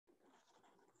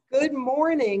Good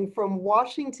morning from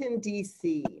Washington,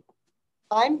 D.C.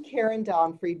 I'm Karen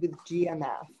Donfried with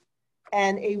GMF,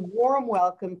 and a warm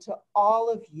welcome to all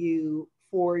of you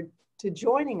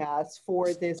joining us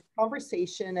for this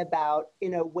conversation about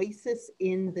an oasis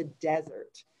in the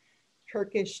desert,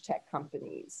 Turkish tech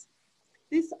companies.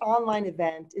 This online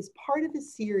event is part of a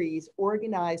series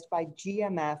organized by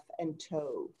GMF and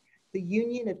TOV, the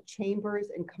Union of Chambers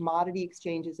and Commodity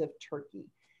Exchanges of Turkey.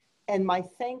 And my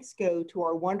thanks go to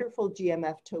our wonderful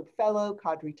GMF TOV fellow,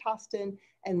 Kadri Tastin,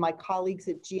 and my colleagues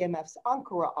at GMF's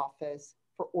Ankara office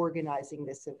for organizing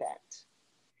this event.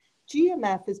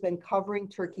 GMF has been covering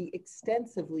Turkey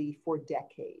extensively for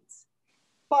decades.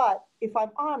 But if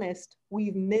I'm honest,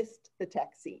 we've missed the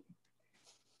tech scene.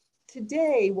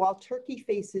 Today, while Turkey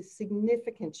faces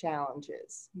significant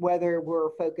challenges, whether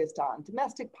we're focused on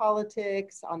domestic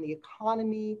politics, on the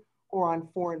economy, or on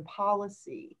foreign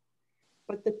policy,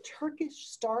 but the Turkish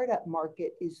startup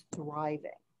market is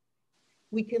thriving.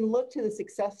 We can look to the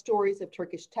success stories of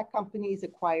Turkish tech companies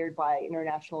acquired by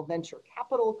international venture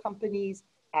capital companies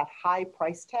at high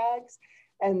price tags.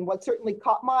 And what certainly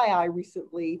caught my eye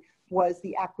recently was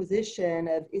the acquisition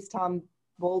of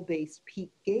Istanbul-based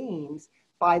Peak Games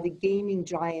by the gaming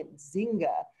giant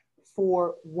Zynga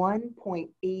for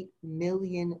 $1.8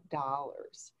 million.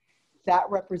 That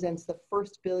represents the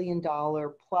first $1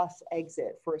 billion plus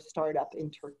exit for a startup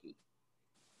in Turkey.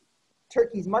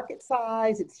 Turkey's market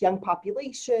size, its young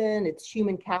population, its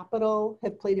human capital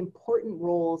have played important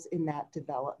roles in that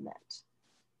development.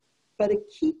 But a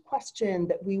key question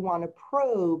that we want to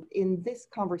probe in this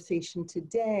conversation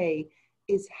today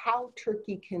is how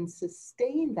Turkey can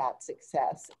sustain that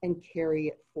success and carry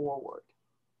it forward.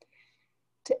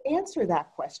 To answer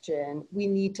that question, we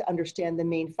need to understand the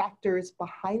main factors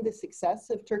behind the success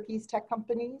of Turkey's tech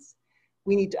companies.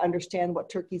 We need to understand what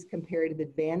Turkey's comparative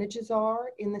advantages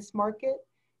are in this market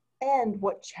and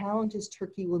what challenges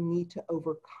Turkey will need to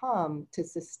overcome to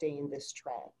sustain this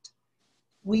trend.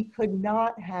 We could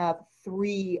not have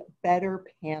three better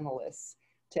panelists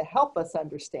to help us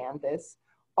understand this.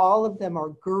 All of them are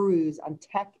gurus on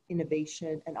tech,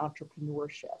 innovation, and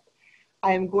entrepreneurship.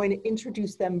 I am going to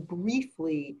introduce them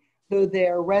briefly, though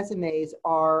their resumes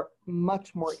are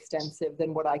much more extensive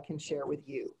than what I can share with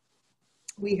you.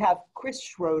 We have Chris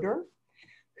Schroeder,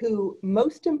 who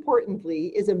most importantly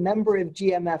is a member of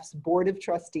GMF's Board of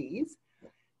Trustees.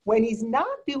 When he's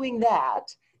not doing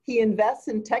that, he invests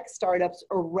in tech startups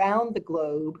around the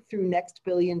globe through Next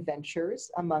Billion Ventures,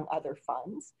 among other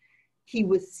funds. He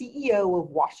was CEO of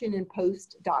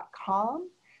WashingtonPost.com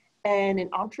and an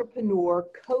entrepreneur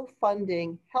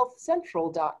co-funding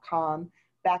HealthCentral.com,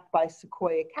 backed by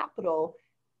Sequoia Capital,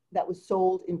 that was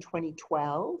sold in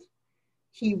 2012.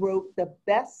 He wrote the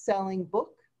best-selling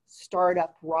book,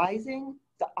 Startup Rising,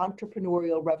 The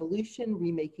Entrepreneurial Revolution,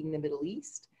 Remaking the Middle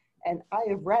East, and I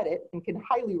have read it and can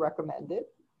highly recommend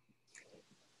it.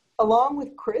 Along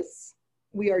with Chris,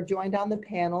 we are joined on the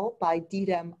panel by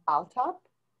Didem Altop.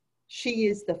 She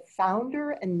is the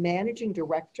founder and managing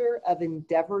director of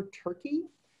Endeavor Turkey,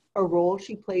 a role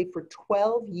she played for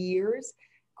 12 years,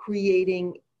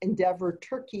 creating Endeavor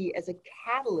Turkey as a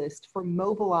catalyst for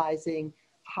mobilizing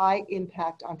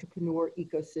high-impact entrepreneur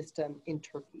ecosystem in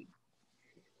Turkey.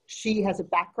 She has a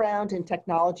background in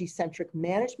technology-centric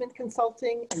management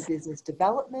consulting and business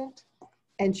development,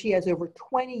 and she has over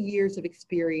 20 years of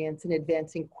experience in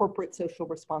advancing corporate social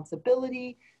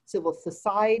responsibility, civil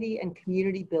society, and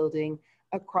community building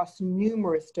across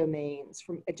numerous domains,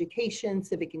 from education,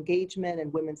 civic engagement,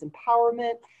 and women's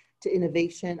empowerment to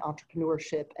innovation,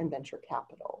 entrepreneurship, and venture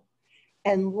capital.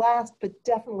 And last but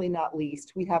definitely not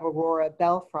least, we have Aurore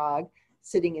Belfrage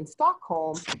sitting in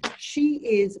Stockholm. She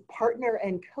is partner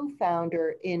and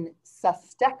co-founder in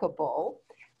SusTechable,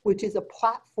 which is a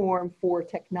platform for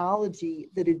technology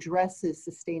that addresses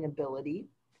sustainability.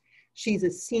 She's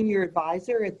a senior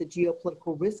advisor at the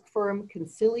geopolitical risk firm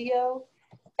Consilio.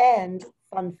 And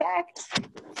fun fact,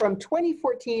 from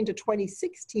 2014 to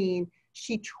 2016,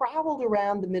 she traveled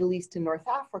around the Middle East and North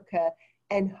Africa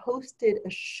and hosted a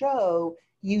show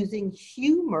using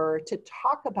humor to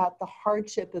talk about the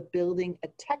hardship of building a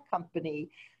tech company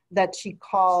that she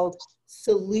called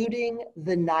Saluting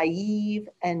the Naive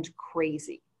and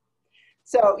Crazy.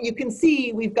 So you can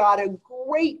see we've got a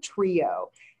great trio.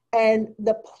 And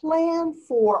the plan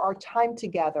for our time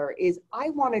together is I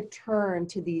want to turn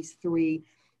to these three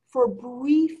for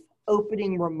brief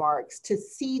opening remarks to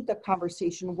seed the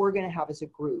conversation we're going to have as a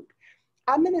group.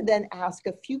 I'm going to then ask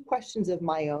a few questions of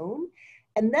my own,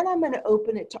 and then I'm going to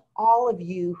open it to all of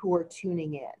you who are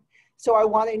tuning in. So I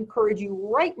want to encourage you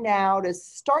right now to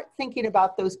start thinking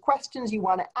about those questions you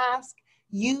want to ask.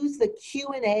 use the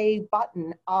Q&A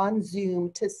button on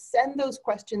Zoom to send those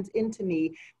questions into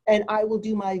me, and I will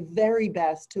do my very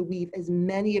best to weave as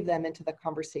many of them into the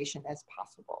conversation as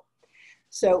possible.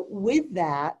 So with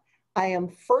that, I am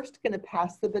first going to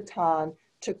pass the baton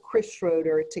to Chris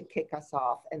Schroeder to kick us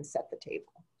off and set the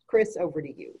table. Chris, over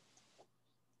to you.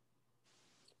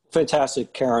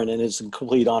 Fantastic, Karen, and it's a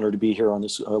complete honor to be here on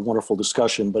this wonderful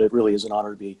discussion, but it really is an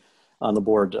honor to be on the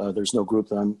board. There's no group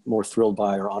that I'm more thrilled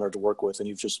by or honored to work with, and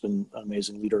you've just been an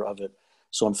amazing leader of it.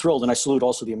 So I'm thrilled, and I salute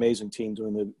also the amazing team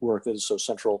doing the work that is so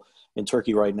central in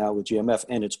Turkey right now with GMF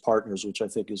and its partners, which I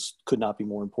think could not be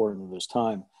more important in this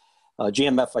time.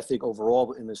 GMF, I think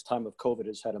overall in this time of COVID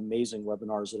has had amazing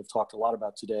webinars that have talked a lot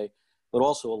about today, but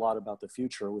also a lot about the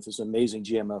future with this amazing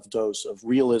GMF dose of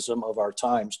realism of our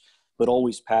times, but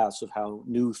always paths of how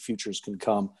new futures can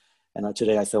come. And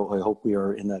today I hope we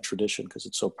are in that tradition because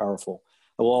it's so powerful.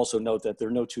 I will also note that there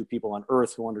are no two people on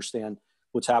earth who understand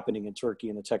what's happening in Turkey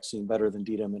and the tech scene better than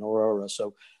Didem and Aurore.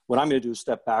 So what I'm going to do is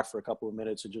step back for a couple of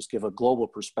minutes and just give a global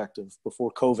perspective.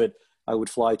 Before COVID, I would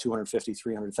fly 250,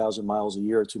 300,000 miles a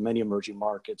year to many emerging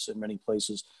markets and many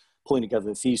places, pulling together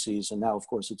the theses. And now, of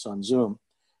course, it's on Zoom.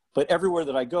 But everywhere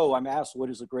that I go, I'm asked what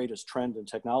is the greatest trend in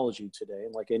technology today.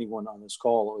 And like anyone on this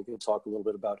call, we can talk a little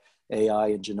bit about AI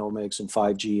and genomics and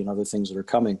 5G and other things that are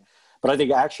coming. But I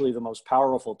think actually the most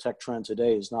powerful tech trend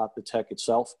today is not the tech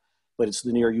itself, but it's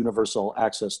the near universal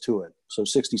access to it. So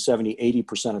 60, 70,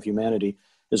 80% of humanity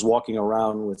is walking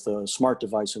around with a smart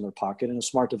device in their pocket. And a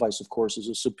smart device, of course, is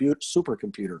a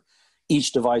supercomputer.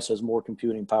 Each device has more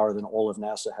computing power than all of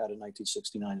NASA had in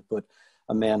 1969 to put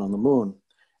a man on the moon.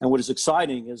 And what is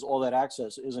exciting is all that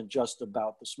access isn't just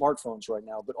about the smartphones right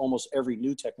now, but almost every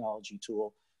new technology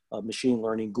tool, machine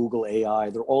learning, Google AI,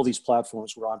 there are all these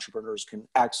platforms where entrepreneurs can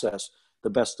access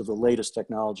the best of the latest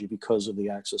technology because of the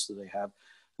access that they have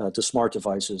to smart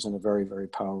devices in a very, very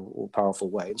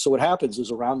powerful way. And so what happens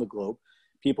is around the globe,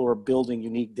 people are building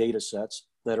unique data sets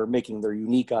that are making their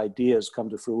unique ideas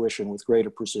come to fruition with greater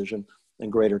precision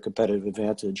and greater competitive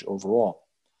advantage overall.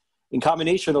 In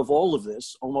combination of all of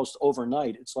this, almost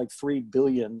overnight, it's like 3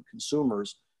 billion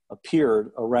consumers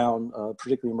appeared around,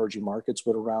 particularly emerging markets,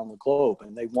 but around the globe.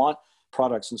 And they want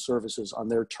products and services on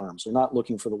their terms. They're not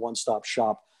looking for the one-stop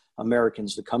shop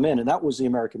Americans to come in. And that was the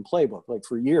American playbook. Like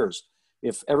for years,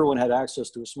 if everyone had access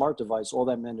to a smart device, all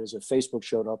that meant is if Facebook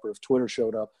showed up or if Twitter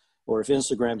showed up or if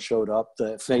Instagram showed up,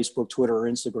 the Facebook, Twitter, or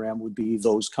Instagram would be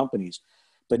those companies.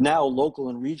 But now local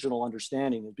and regional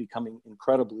understanding is becoming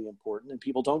incredibly important. And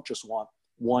people don't just want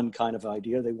one kind of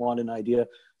idea. They want an idea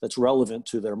that's relevant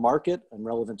to their market and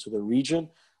relevant to their region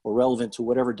or relevant to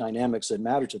whatever dynamics that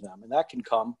matter to them. And that can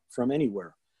come from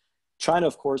anywhere. China,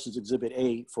 of course, is exhibit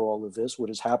A for all of this, what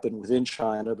has happened within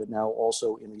China, but now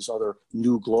also in these other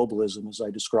new globalism, as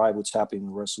I describe what's happening in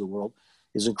the rest of the world,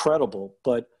 is incredible.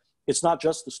 But it's not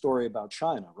just the story about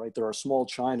China, right? There are small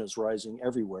Chinas rising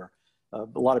everywhere. A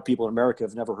lot of people in America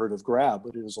have never heard of Grab,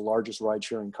 but it is the largest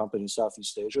ride-sharing company in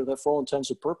Southeast Asia that for all intents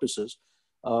and purposes,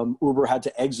 Uber had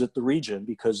to exit the region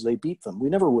because they beat them. We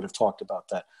never would have talked about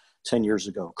that 10 years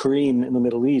ago. Careem in the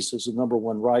Middle East is the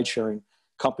 #1 ride-sharing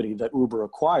company that Uber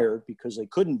acquired because they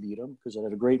couldn't beat them because they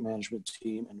had a great management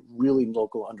team and really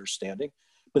local understanding.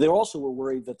 But they also were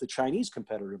worried that the Chinese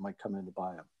competitor might come in to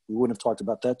buy them. We wouldn't have talked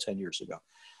about that 10 years ago.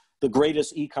 The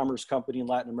greatest e-commerce company in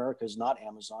Latin America is not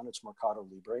Amazon, it's Mercado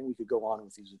Libre, and we could go on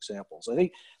with these examples. I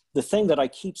think the thing that I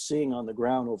keep seeing on the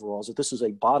ground overall is that this is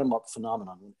a bottom-up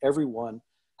phenomenon. When everyone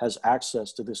has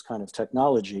access to this kind of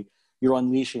technology, you're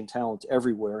unleashing talent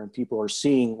everywhere, and people are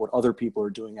seeing what other people are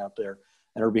doing out there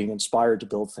and are being inspired to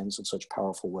build things in such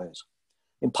powerful ways.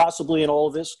 And possibly in all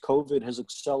of this, COVID has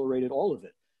accelerated all of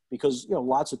it because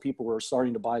lots of people were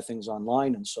starting to buy things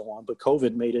online and so on, but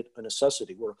COVID made it a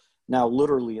necessity. We're now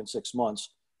literally in 6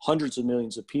 months, hundreds of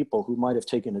millions of people who might have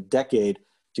taken a decade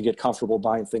to get comfortable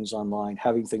buying things online,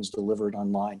 having things delivered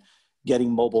online,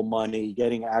 getting mobile money,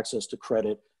 getting access to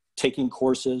credit, taking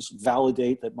courses,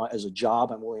 validate that as a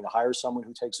job, I'm willing to hire someone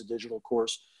who takes a digital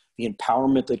course, the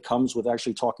empowerment that comes with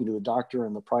actually talking to a doctor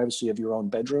in the privacy of your own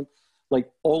bedroom.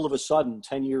 Like all of a sudden,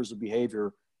 10 years of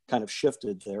behavior kind of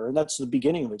shifted there. And that's the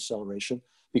beginning of acceleration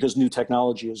because new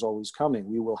technology is always coming.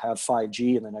 We will have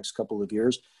 5G in the next couple of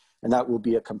years, and that will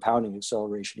be a compounding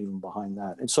acceleration even behind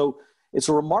that. And so it's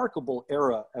a remarkable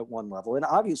era at one level. And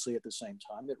obviously at the same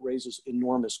time, it raises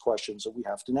enormous questions that we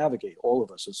have to navigate, all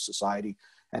of us as society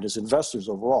and as investors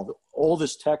overall. All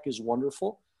this tech is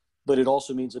wonderful, but it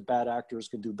also means that bad actors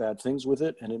can do bad things with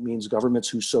it. And it means governments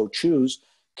who so choose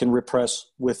can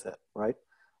repress with it, right?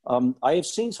 I have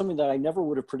seen something that I never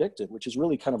would have predicted, which is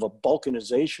really kind of a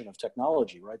balkanization of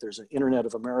technology, right? There's an internet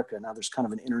of America. Now there's kind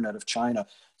of an internet of China.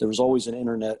 There was always an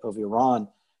internet of Iran.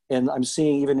 And I'm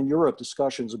seeing even in Europe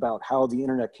discussions about how the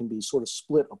internet can be sort of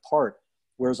split apart,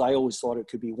 whereas I always thought it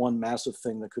could be one massive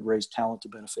thing that could raise talent to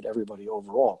benefit everybody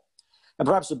overall. And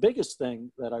perhaps the biggest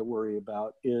thing that I worry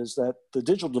about is that the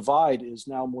digital divide is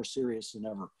now more serious than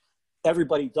ever.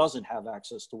 Everybody doesn't have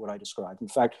access to what I described. In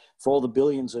fact, for all the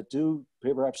billions that do,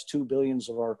 perhaps 2 billion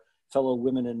of our fellow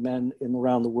women and men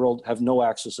around the world have no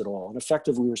access at all. And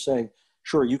effectively, we're saying,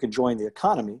 sure, you can join the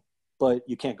economy, but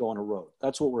you can't go on a road.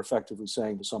 That's what we're effectively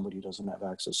saying to somebody who doesn't have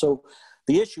access. So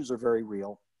the issues are very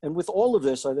real. And with all of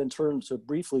this, I then turn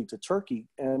briefly to Turkey,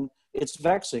 and it's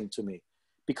vexing to me.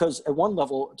 Because at one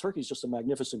level, Turkey is just a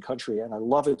magnificent country, and I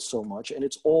love it so much, and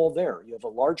it's all there. You have a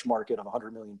large market of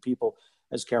 100 million people,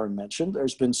 as Karen mentioned.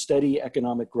 There's been steady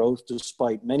economic growth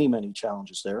despite many, many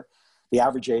challenges there. The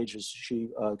average age, as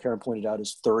Karen pointed out,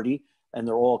 is 30, and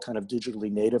they're all kind of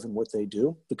digitally native in what they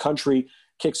do. The country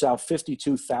kicks out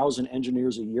 52,000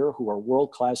 engineers a year who are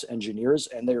world-class engineers,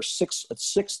 and they're a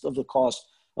sixth of the cost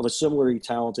of a similarly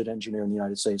talented engineer in the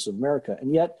United States of America.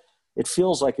 And yet, it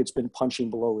feels like it's been punching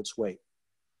below its weight.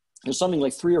 There's something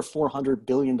like $300 or $400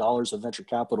 billion of venture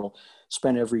capital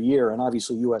spent every year. And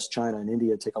obviously US, China, and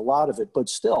India take a lot of it, but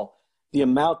still the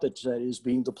amount that is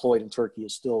being deployed in Turkey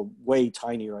is still way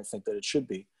tinier, I think, than it should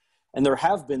be. And there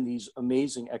have been these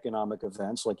amazing economic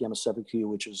events like Yemeksepeti,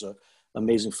 which is an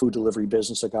amazing food delivery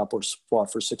business that got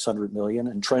bought for $600 million,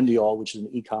 and Trendyol, which is an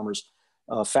e-commerce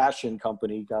fashion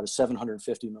company, got a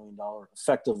 $750 million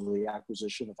effectively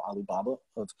acquisition of Alibaba,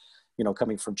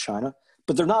 coming from China.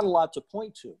 But they're not a lot to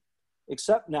point to.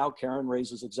 Except now Karen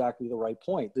raises exactly the right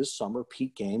point. This summer,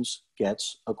 Peak Games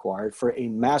gets acquired for a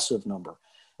massive number.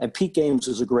 And Peak Games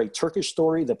is a great Turkish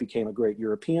story that became a great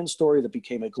European story that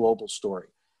became a global story.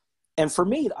 And for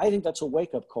me, I think that's a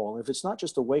wake-up call. And if it's not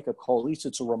just a wake-up call, at least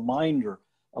it's a reminder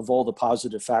of all the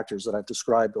positive factors that I've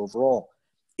described overall.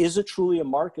 Is it truly a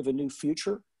mark of a new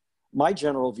future? My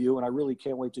general view, and I really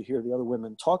can't wait to hear the other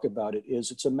women talk about it,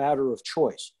 is it's a matter of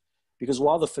choice. Because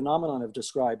while the phenomenon I've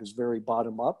described is very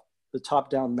bottom-up, the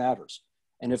top-down matters.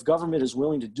 And if government is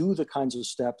willing to do the kinds of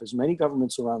steps, as many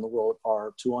governments around the world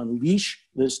are, to unleash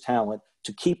this talent,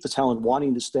 to keep the talent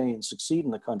wanting to stay and succeed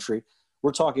in the country,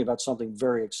 we're talking about something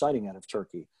very exciting out of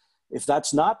Turkey. If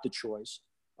that's not the choice,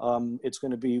 it's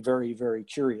going to be very, very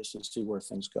curious to see where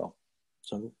things go.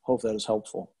 So hope that is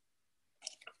helpful.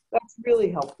 That's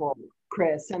really helpful,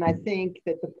 Chris. And I think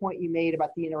that the point you made about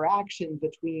the interaction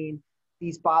between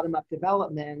these bottom-up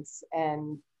developments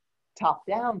and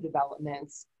top-down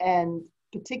developments, and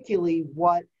particularly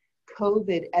what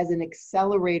COVID as an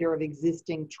accelerator of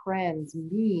existing trends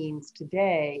means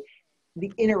today,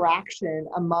 the interaction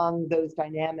among those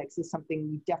dynamics is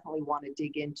something we definitely want to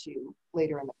dig into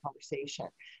later in the conversation.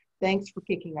 Thanks for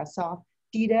kicking us off.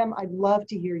 Didem, I'd love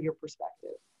to hear your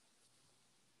perspective.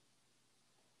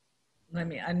 Let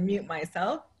me unmute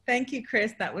myself. Thank you,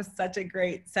 Chris. That was such a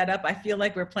great setup. I feel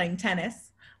like we're playing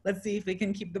tennis. Let's see if we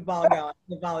can keep the ball going,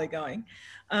 the volley going.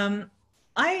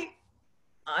 I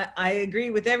agree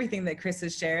with everything that Chris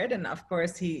has shared. And of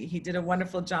course, he did a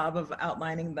wonderful job of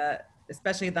outlining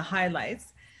especially the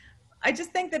highlights. I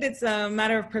just think that it's a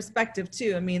matter of perspective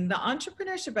too. I mean, the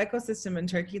entrepreneurship ecosystem in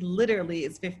Turkey literally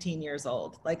is 15 years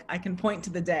old. Like I can point to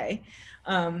the day.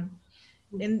 And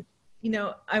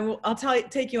I'll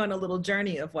take you on a little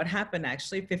journey of what happened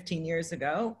actually 15 years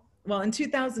ago. Well, in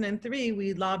 2003,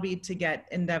 we lobbied to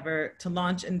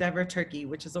launch Endeavor Turkey,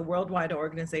 which is a worldwide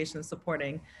organization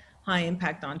supporting high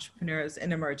impact entrepreneurs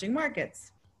in emerging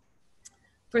markets.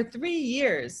 For 3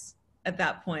 years at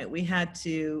that point, we had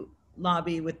to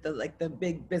lobby with the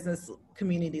big business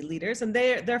community leaders. And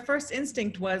their first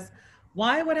instinct was,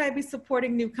 why would I be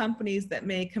supporting new companies that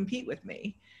may compete with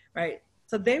me, right?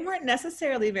 So they weren't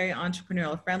necessarily very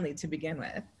entrepreneurial friendly to begin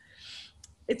with.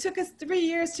 It took us 3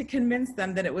 years to convince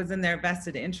them that it was in their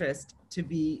vested interest to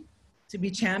be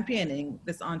championing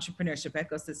this entrepreneurship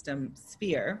ecosystem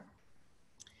sphere.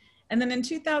 And then in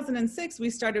 2006, we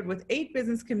started with 8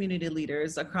 business community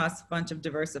leaders across a bunch of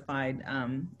diversified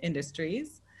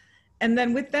industries. And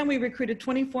then with them, we recruited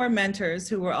 24 mentors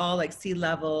who were all like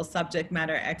C-level subject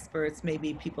matter experts,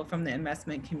 maybe people from the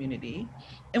investment community.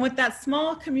 And with that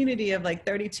small community of like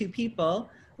 32 people,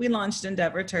 we launched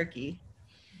Endeavor Turkey.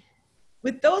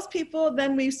 With those people,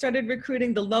 then we started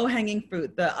recruiting the low-hanging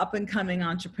fruit, the up-and-coming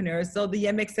entrepreneurs. So the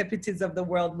Yemeksepetis of the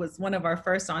world was one of our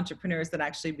first entrepreneurs that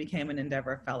actually became an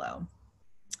Endeavor Fellow.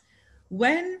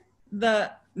 When the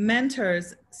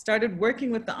mentors started working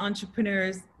with the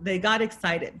entrepreneurs, they got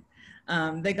excited.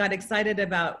 They got excited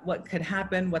about what could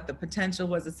happen, what the potential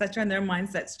was, et cetera, and their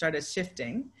mindset started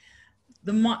shifting.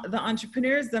 The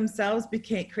entrepreneurs themselves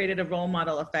created a role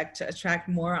model effect to attract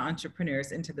more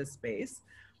entrepreneurs into the space.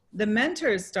 The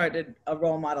mentors started a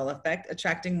role model effect,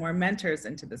 attracting more mentors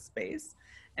into the space.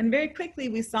 And very quickly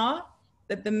we saw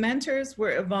that the mentors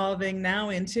were evolving now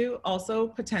into also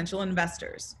potential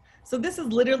investors. So this is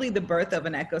literally the birth of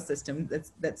an ecosystem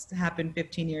that's happened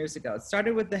 15 years ago. It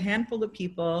started with a handful of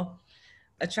people,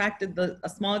 attracted a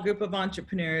small group of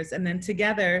entrepreneurs, and then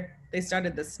together they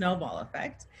started the snowball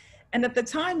effect. And at the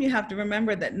time, you have to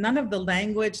remember that none of the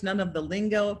language, none of the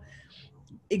lingo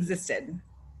existed.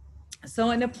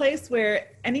 So in a place where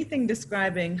anything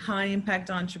describing high impact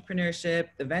entrepreneurship,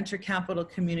 the venture capital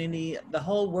community, the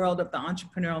whole world of the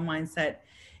entrepreneurial mindset,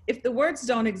 if the words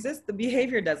don't exist, the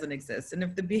behavior doesn't exist. And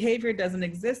if the behavior doesn't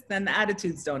exist, then the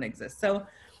attitudes don't exist. So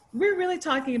we're really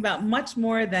talking about much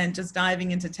more than just diving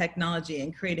into technology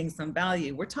and creating some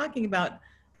value. We're talking about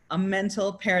a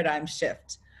mental paradigm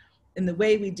shift in the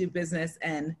way we do business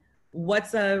and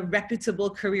what's a reputable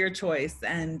career choice.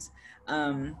 And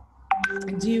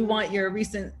do you want your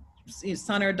recent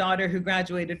son or daughter who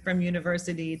graduated from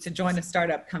university to join a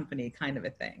startup company, kind of a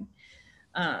thing.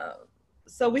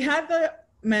 So we had the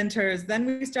mentors, then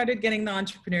we started getting the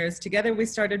entrepreneurs. Together we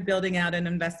started building out an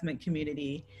investment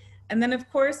community. And then of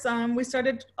course, we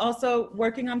started also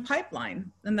working on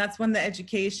pipeline. And that's when the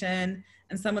education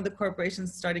and some of the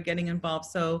corporations started getting involved.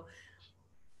 So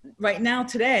right now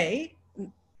today,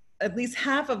 at least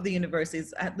half of the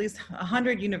universities, at least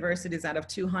 100 universities out of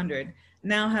 200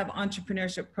 now have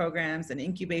entrepreneurship programs and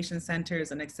incubation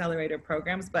centers and accelerator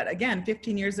programs. But again,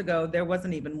 15 years ago, there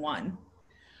wasn't even one.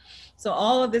 So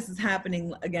all of this is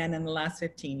happening again in the last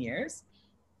 15 years.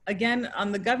 Again,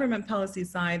 on the government policy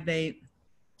side, they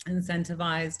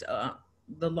incentivized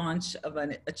the launch of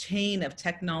a chain of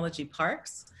technology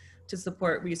parks to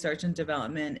support research and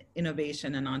development,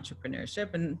 innovation, and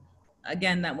entrepreneurship. And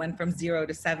again, that went from 0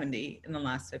 to 70 in the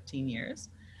last 15 years.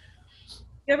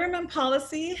 Government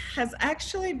policy has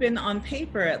actually been, on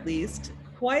paper at least,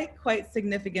 quite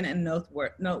significant and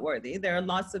noteworthy. There are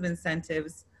lots of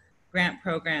incentives, grant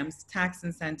programs, tax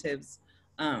incentives.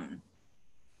 And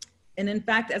in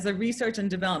fact, as a research and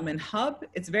development hub,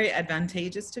 it's very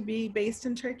advantageous to be based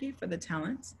in Turkey for the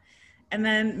talent. And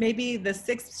then maybe the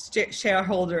sixth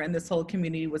shareholder in this whole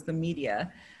community was the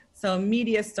media. So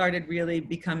media started really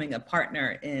becoming a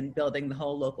partner in building the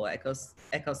whole local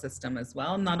ecosystem as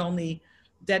well. Not only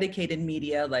dedicated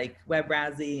media like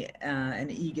Webrazi and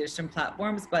eGish and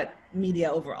platforms, but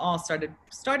media overall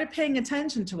started paying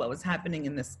attention to what was happening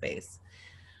in this space.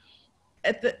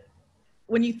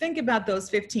 When you think about those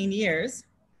 15 years,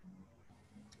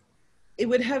 it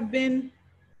would have been,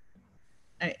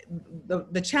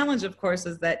 the challenge, of course,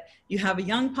 is that you have a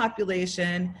young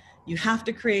population, you have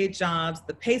to create jobs,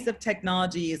 the pace of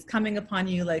technology is coming upon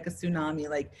you like a tsunami,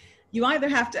 like you either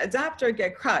have to adapt or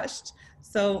get crushed.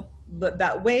 So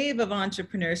that wave of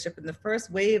entrepreneurship and the first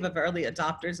wave of early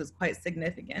adopters is quite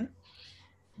significant.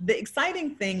 The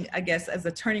exciting thing, I guess, as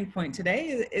a turning point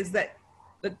today is that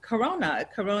the corona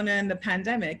and the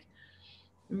pandemic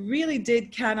really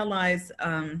did catalyze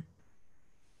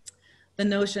the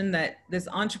notion that this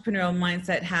entrepreneurial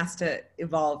mindset has to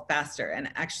evolve faster. And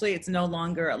actually, it's no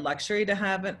longer a luxury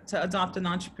to adopt an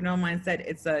entrepreneurial mindset,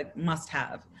 it's a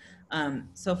must-have.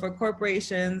 So for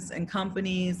corporations and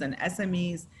companies and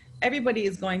SMEs, everybody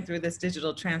is going through this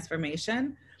digital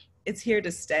transformation. It's here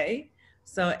to stay.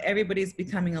 So everybody's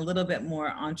becoming a little bit more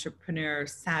entrepreneur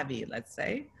savvy, let's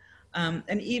say.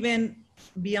 And even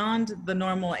beyond the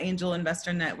normal angel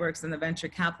investor networks and the venture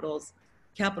capital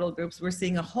groups, we're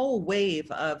seeing a whole wave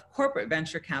of corporate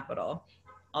venture capital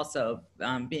also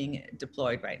being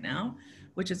deployed right now,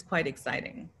 which is quite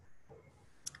exciting.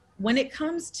 When it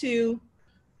comes to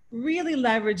really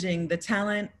leveraging the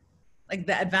talent, like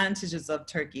the advantages of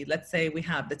Turkey, let's say we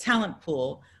have the talent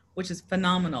pool, which is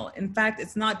phenomenal. In fact,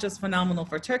 it's not just phenomenal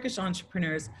for Turkish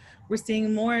entrepreneurs. We're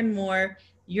seeing more and more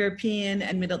European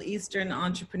and Middle Eastern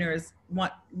entrepreneurs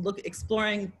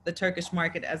exploring the Turkish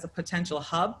market as a potential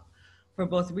hub for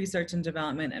both research and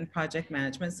development and project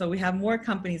management. So we have more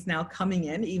companies now coming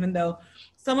in, even though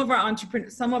some of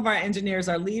our engineers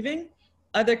are leaving,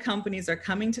 other companies are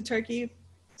coming to Turkey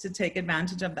to take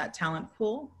advantage of that talent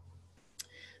pool.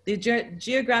 The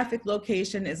geographic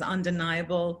location is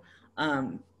undeniable.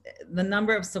 The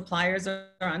number of suppliers are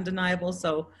undeniable.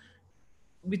 So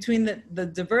between the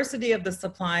diversity of the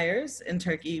suppliers in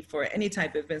Turkey for any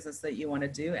type of business that you want to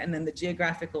do, and then the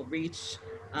geographical reach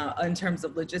in terms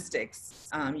of logistics,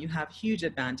 you have huge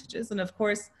advantages. And of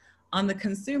course, on the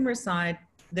consumer side,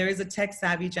 there is a tech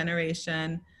savvy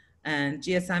generation. and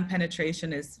GSM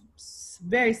penetration is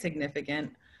very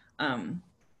significant.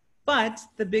 But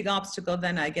the big obstacle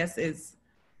then, I guess, is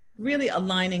really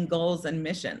aligning goals and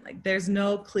mission. Like there's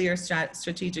no clear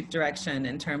strategic direction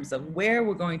in terms of where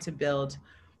we're going to build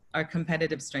our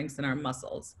competitive strengths and our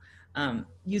muscles.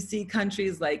 You see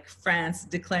countries like France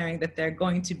declaring that they're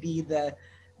going to be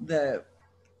the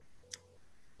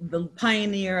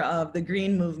pioneer of the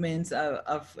green movement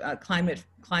of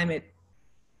climate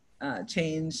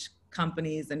change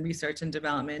companies and research and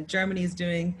development. Germany's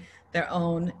doing their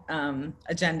own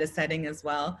agenda setting as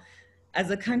well. As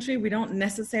a country, we don't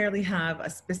necessarily have a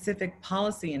specific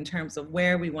policy in terms of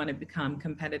where we want to become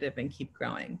competitive and keep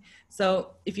growing. So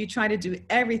if you try to do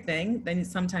everything, then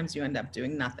sometimes you end up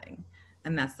doing nothing.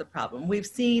 And that's the problem. We've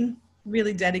seen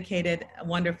really dedicated,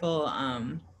 wonderful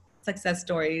success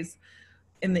stories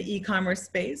in the e-commerce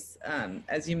space,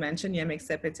 as you mentioned, Yemek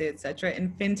Sepeti, et cetera.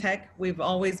 In fintech, we've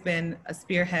always been a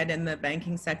spearhead in the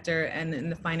banking sector and in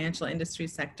the financial industry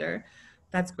sector.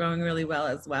 That's growing really well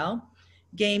as well.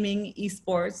 Gaming,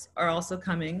 esports are also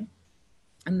coming.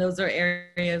 And those are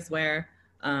areas where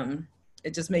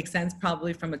it just makes sense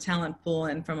probably from a talent pool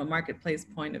and from a marketplace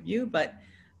point of view. But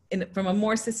from a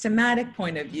more systematic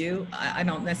point of view, I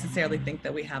don't necessarily think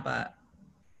that we have a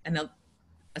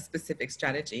specific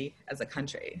strategy as a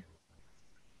country.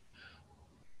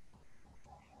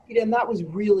 And that was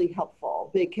really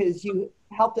helpful because you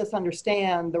helped us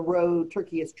understand the road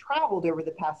Turkey has traveled over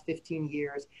the past 15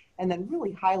 years and then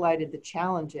really highlighted the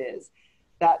challenges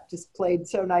that just played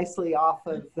so nicely off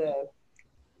of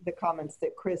the comments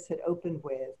that Chris had opened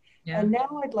with. Yeah. And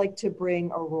now I'd like to bring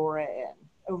Aurore in.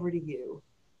 Over to you.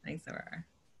 Thanks, Aurore.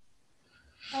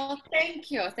 Well, thank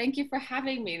you. Thank you for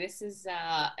having me. This is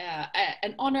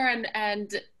an honor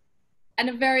and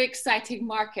a very exciting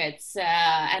market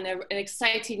and an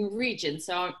exciting region.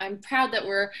 So I'm proud that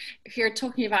we're here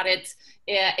talking about it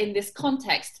in this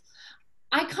context.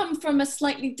 I come from a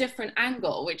slightly different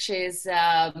angle, which is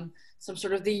some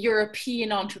sort of the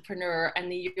European entrepreneur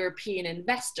and the European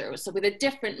investor. So with a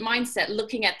different mindset,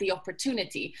 looking at the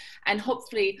opportunity, and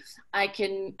hopefully I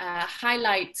can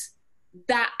highlight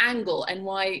that angle and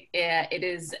why it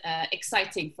is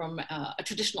exciting from a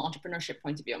traditional entrepreneurship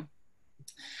point of view.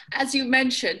 As you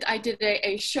mentioned, I did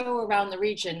a show around the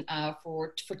region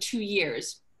for 2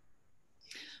 years.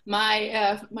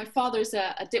 My father's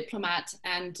a diplomat,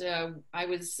 and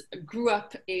I grew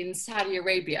up in Saudi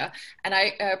Arabia, and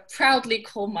I proudly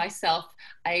call myself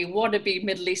a wannabe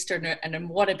Middle Easterner and a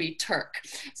wannabe Turk.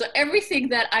 So everything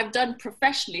that I've done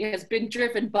professionally has been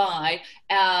driven by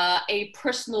a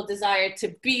personal desire to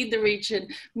be in the region,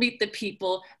 meet the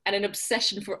people, and an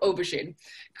obsession for aubergine.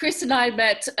 Chris and I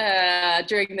met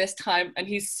during this time, and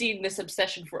he's seen this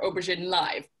obsession for aubergine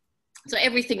live. So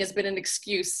everything has been an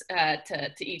excuse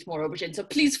to eat more aubergine. So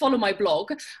please follow my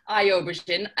blog,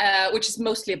 iAubergine, which is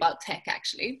mostly about tech,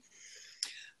 actually.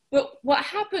 But what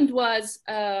happened was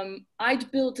I'd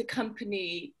built a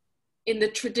company in the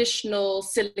traditional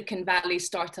Silicon Valley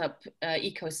startup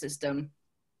ecosystem,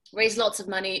 raised lots of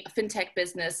money, a fintech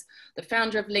business. The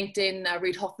founder of LinkedIn,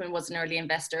 Reid Hoffman, was an early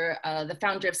investor. The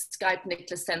founder of Skype,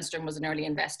 Niklas Sennström, was an early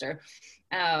investor.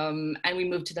 And we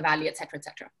moved to the Valley, et cetera, et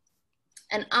cetera.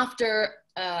 And after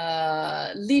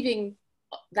leaving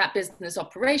that business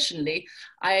operationally,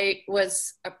 I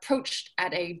was approached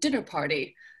at a dinner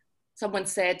party. Someone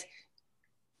said,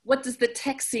 "What does the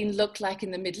tech scene look like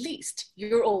in the Middle East?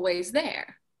 You're always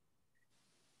there."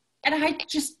 And I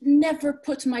just never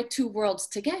put my two worlds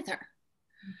together.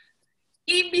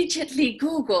 Immediately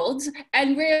Googled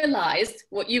and realized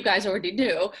what you guys already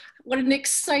knew, what an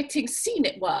exciting scene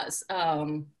it was.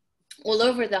 All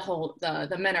over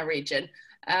the MENA region,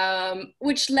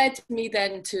 which led me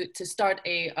then to start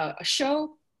a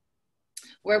show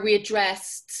where we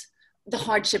addressed the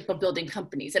hardship of building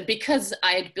companies. And because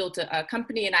I had built a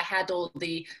company and I had all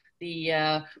the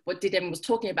what Didem was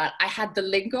talking about, I had the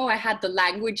lingo, I had the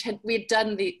language, and we had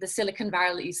done the Silicon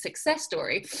Valley success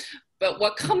story. But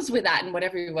what comes with that, and what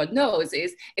everyone knows,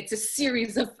 is it's a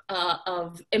series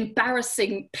of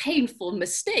embarrassing, painful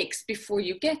mistakes before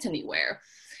you get anywhere.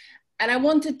 And I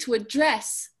wanted to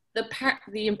address the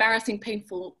embarrassing,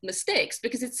 painful mistakes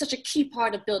because it's such a key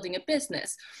part of building a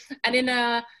business. And in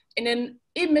an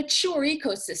immature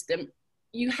ecosystem,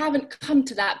 you haven't come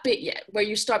to that bit yet where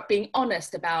you start being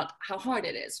honest about how hard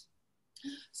it is.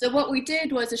 So what we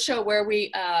did was a show where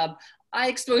I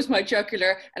exposed my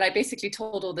jugular, and I basically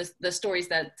told all the stories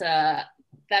that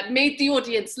that made the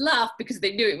audience laugh because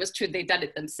they knew it was true, they'd done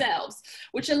it themselves,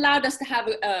 which allowed us to have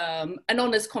an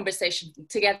honest conversation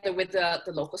together with the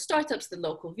local startups, the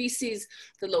local VCs,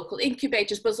 the local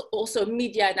incubators, but also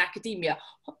media and academia,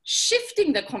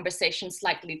 shifting the conversation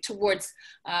slightly towards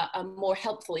a more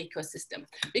helpful ecosystem.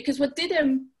 Because what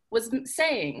Didem was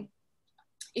saying,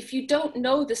 if you don't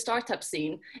know the startup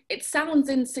scene, it sounds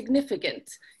insignificant.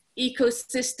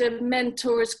 Ecosystem,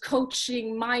 mentors,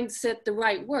 coaching, mindset, the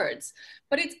right words,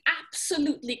 but it's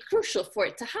absolutely crucial for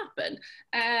it to happen.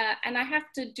 And I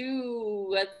have to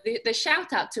do the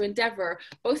shout out to Endeavor,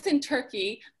 both in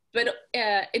Turkey, but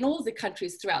in all the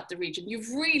countries throughout the region.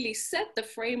 You've really set the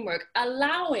framework,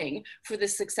 allowing for the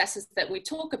successes that we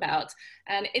talk about.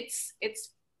 And it's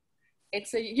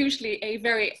usually a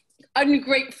very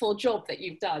ungrateful job that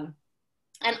you've done.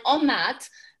 And on that,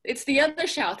 it's the other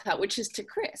shout out, which is to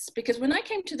Chris, because when I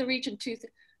came to the region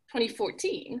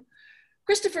 2014,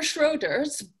 Christopher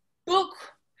Schroeder's book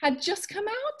had just come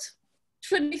out,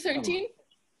 2013.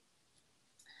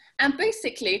 And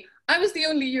basically, I was the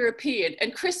only European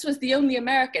and Chris was the only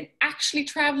American actually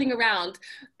traveling around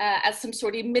as some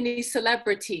sort of mini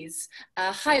celebrities,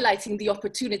 highlighting the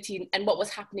opportunity and what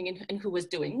was happening and who was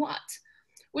doing what,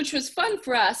 which was fun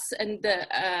for us. And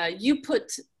you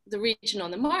put the region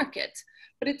on the market.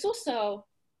 But it's also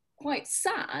quite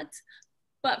sad,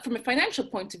 but from a financial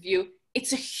point of view,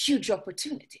 it's a huge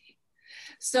opportunity.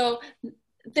 So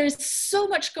there's so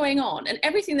much going on, and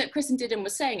everything that Chris and Didem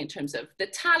was saying in terms of the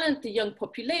talent, the young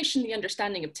population, the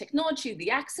understanding of technology, the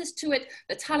access to it,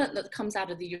 the talent that comes out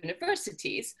of the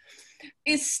universities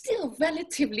is still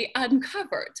relatively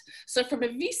uncovered. So from a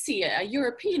VC, a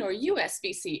European or US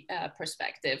VC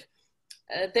perspective,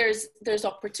 there's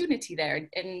opportunity there.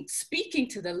 And speaking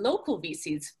to the local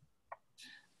VCs,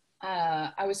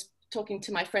 I was talking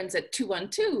to my friends at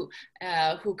 212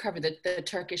 who cover the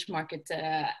Turkish market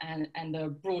and the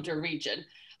broader region,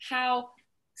 how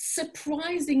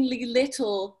surprisingly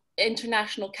little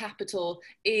international capital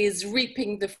is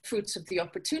reaping the fruits of the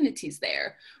opportunities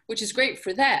there, which is great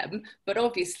for them, but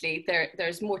obviously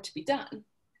there's more to be done.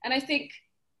 And I think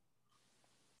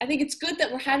it's good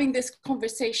that we're having this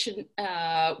conversation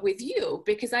with you,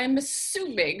 because I'm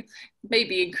assuming,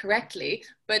 maybe incorrectly,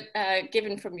 but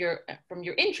given from your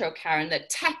intro, Karen, that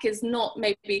tech has not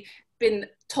maybe been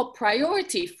top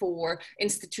priority for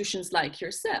institutions like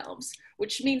yourselves,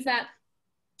 which means that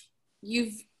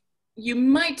you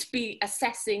might be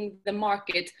assessing the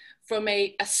market from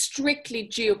a strictly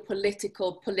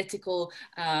geopolitical, political,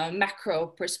 macro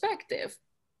perspective.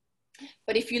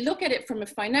 But if you look at it from a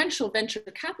financial venture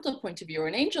capital point of view, or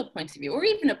an angel point of view, or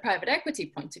even a private equity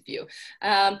point of view,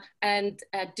 and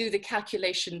do the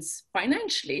calculations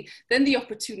financially, then the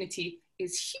opportunity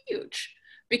is huge.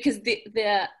 Because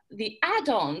the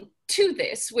add-on to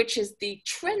this, which is the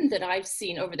trend that I've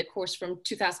seen over the course from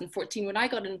 2014 when I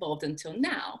got involved until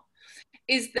now,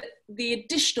 is the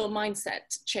additional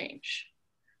mindset change.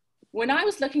 When I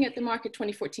was looking at the market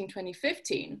 2014,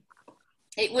 2015,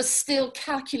 it was still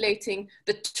calculating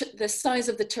the size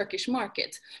of the Turkish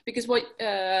market, because what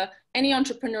any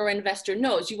entrepreneur or investor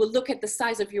knows, you will look at the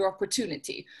size of your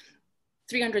opportunity.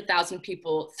 300,000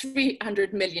 people,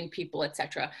 300 million people,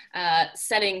 etc.,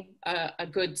 selling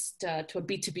goods to a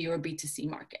B2B or a B2C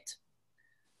market.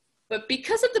 But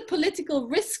because of the political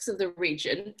risks of the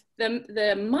region,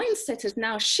 the mindset has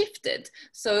now shifted.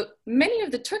 So many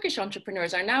of the Turkish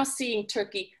entrepreneurs are now seeing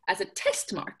Turkey as a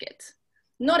test market,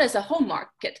 not as a home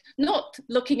market, not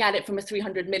looking at it from a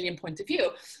 300 million point of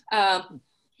view,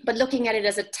 but looking at it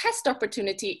as a test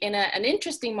opportunity in an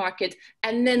interesting market,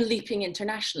 and then leaping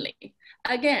internationally.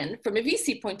 Again, from a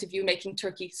VC point of view, making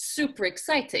Turkey super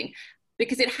exciting,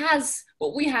 because it has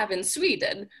what we have in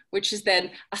Sweden, which is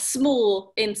then a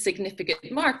small,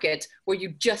 insignificant market where you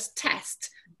just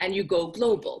test and you go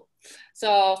global.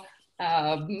 So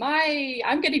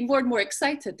I'm getting more and more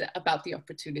excited about the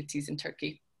opportunities in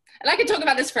Turkey. And I can talk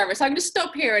about this forever, so I'm going to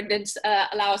stop here and then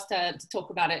allow us to talk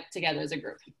about it together as a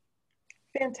group.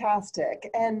 Fantastic.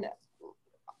 And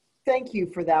thank you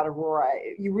for that, Aurora.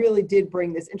 You really did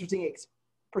bring this interesting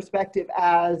perspective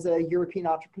as a European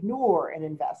entrepreneur and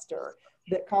investor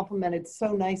that complemented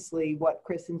so nicely what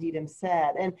Chris and Didem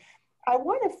said. And I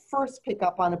want to first pick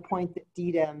up on a point that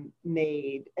Didem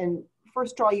made, and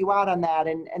first draw you out on that,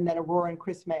 and then Aurora and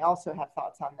Chris may also have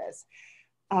thoughts on this.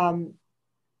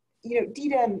 You know,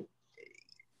 Didem,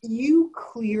 you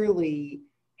clearly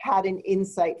had an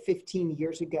insight 15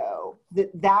 years ago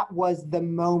that was the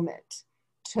moment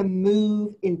to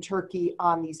move in Turkey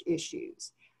on these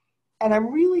issues. And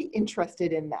I'm really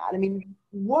interested in that. I mean,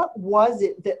 what was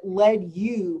it that led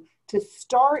you to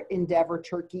start Endeavor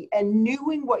Turkey, and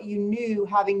knowing what you knew,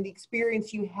 having the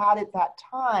experience you had at that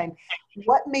time,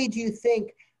 what made you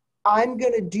think, I'm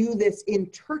going to do this in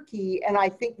Turkey, and I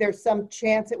think there's some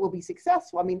chance it will be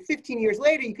successful? I mean, 15 years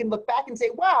later, you can look back and say,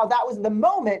 wow, that was the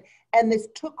moment, and this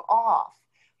took off.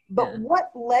 But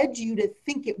what led you to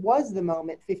think it was the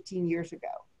moment 15 years ago?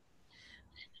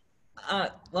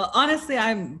 Well, honestly,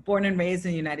 I'm born and raised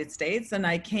in the United States, and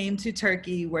I came to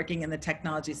Turkey working in the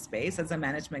technology space as a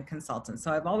management consultant.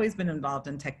 So I've always been involved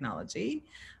in technology.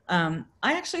 I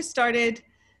actually started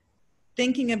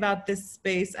thinking about this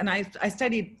space, and I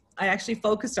actually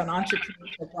focused on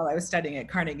entrepreneurship while I was studying at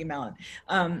Carnegie Mellon.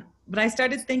 But I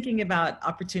started thinking about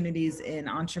opportunities in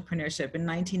entrepreneurship in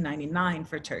 1999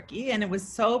 for Turkey, and it was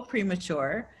so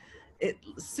premature.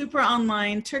 Super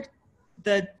online,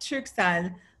 the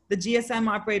Turkcell, the GSM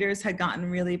operators had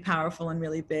gotten really powerful and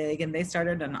really big, and they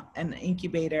started an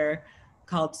incubator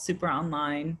called Super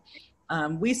Online.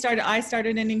 I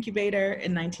started an incubator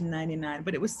in 1999,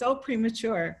 but it was so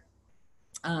premature.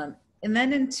 And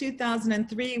then in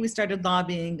 2003, we started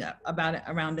lobbying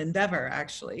around Endeavor,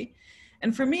 actually.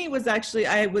 And for me, it was actually,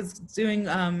 I was doing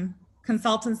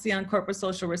consultancy on corporate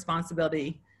social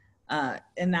responsibility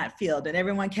in that field. And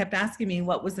everyone kept asking me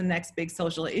what was the next big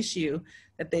social issue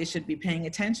that they should be paying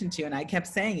attention to. And I kept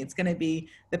saying, it's going to be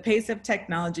the pace of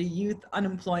technology, youth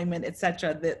unemployment, et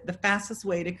cetera. The fastest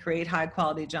way to create high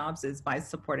quality jobs is by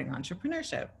supporting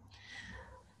entrepreneurship.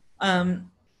 And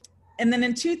then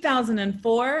in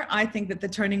 2004, I think that the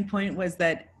turning point was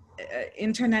that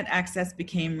internet access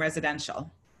became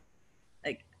residential.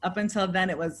 Like up until then,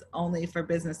 it was only for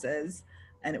businesses,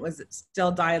 and it was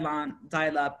still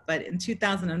dial-up. But in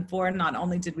 2004, not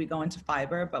only did we go into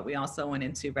fiber, but we also went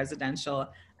into residential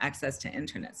access to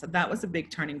internet. So that was a big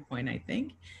turning point, I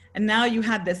think. And now you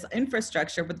had this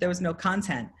infrastructure, but there was no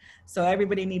content. So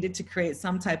everybody needed to create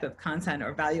some type of content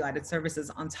or value-added services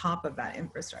on top of that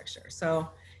infrastructure. So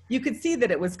you could see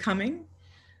that it was coming.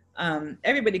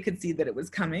 Everybody could see that it was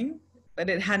coming, but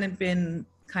it hadn't been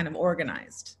kind of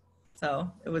organized.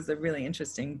 So it was a really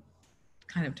interesting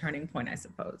kind of turning point, I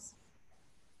suppose.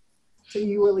 So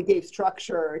you really gave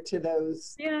structure to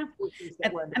those. Yeah,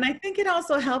 and I think it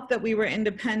also helped that we were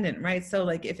independent, right? So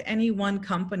like if any one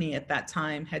company at that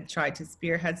time had tried to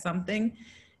spearhead something,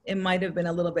 it might have been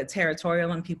a little bit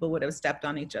territorial and people would have stepped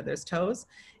on each other's toes.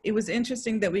 It was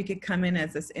interesting that we could come in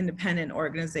as this independent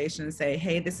organization and say,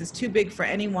 hey, this is too big for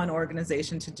any one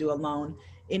organization to do alone.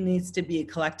 It needs to be a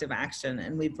collective action.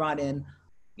 And we brought in,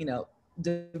 you know,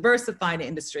 diversified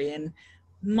industry and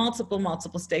multiple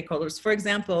stakeholders. For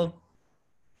example,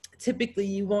 typically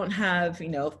you won't have, you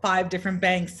know, 5 different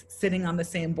banks sitting on the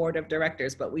same board of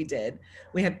directors, but we did.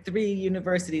 We had 3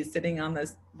 universities sitting on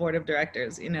this board of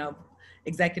directors, you know,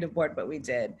 executive board, but we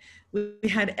did. We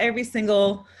had every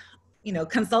single, you know,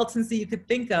 consultancy you could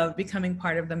think of becoming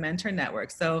part of the mentor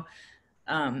network. So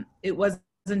it wasn't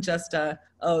just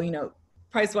oh, you know,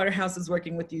 Pricewaterhouse is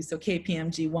working with you, so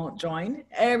KPMG won't join.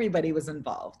 Everybody was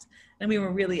involved. And we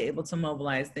were really able to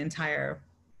mobilize the entire,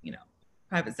 you know,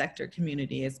 private sector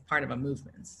community as part of a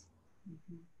movement.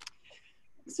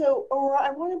 So, Aurore,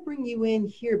 I want to bring you in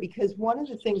here because one of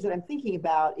the things that I'm thinking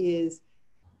about is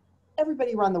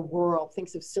everybody around the world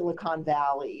thinks of Silicon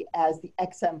Valley as the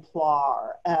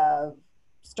exemplar of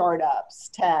startups,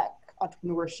 tech,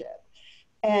 entrepreneurship.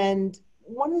 And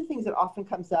one of the things that often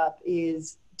comes up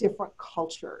is different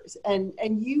cultures. And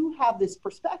you have this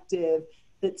perspective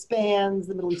that spans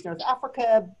the Middle East, North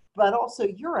Africa, but also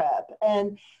Europe.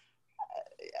 And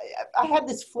I had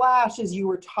this flash as you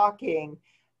were talking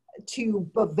to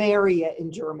Bavaria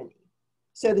in Germany.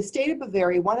 So the state of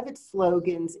Bavaria, one of its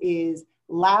slogans is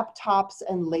laptops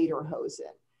and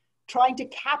lederhosen, trying to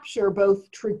capture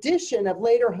both tradition of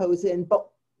lederhosen, but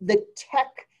the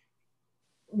tech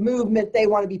movement they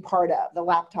want to be part of, the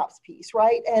laptops piece,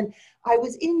 right? And I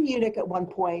was in Munich at one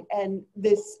point, and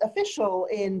this official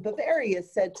in Bavaria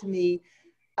said to me,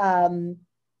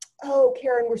 oh,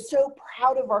 Karen, we're so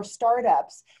proud of our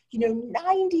startups. You know,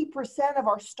 90% of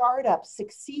our startups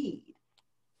succeed.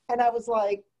 And I was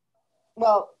like,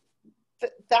 well,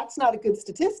 that's not a good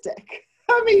statistic.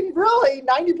 I mean, really,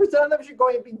 90% of them should go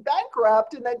and be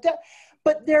bankrupt. And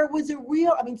but there was a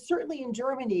real, I mean, certainly in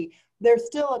Germany, there's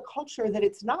still a culture that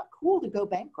it's not cool to go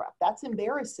bankrupt. That's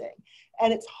embarrassing.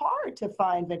 And it's hard to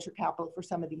find venture capital for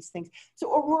some of these things. So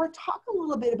Aurore, talk a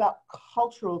little bit about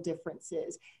cultural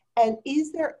differences. And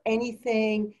is there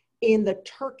anything in the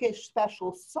Turkish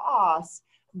special sauce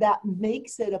that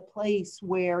makes it a place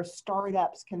where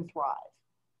startups can thrive?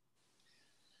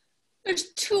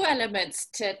 There's 2 elements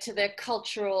to the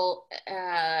cultural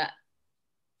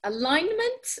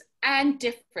alignment and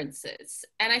differences.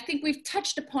 And I think we've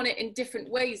touched upon it in different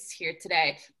ways here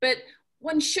today, but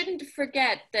one shouldn't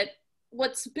forget that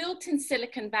what's built in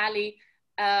Silicon Valley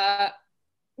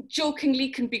jokingly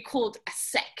can be called a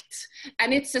sect,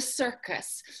 and it's a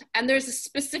circus, and there's a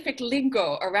specific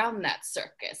lingo around that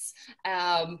circus,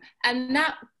 and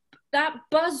that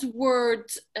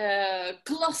buzzword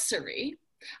glossary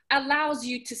allows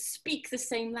you to speak the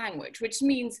same language, which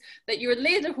means that your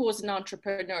lederhosen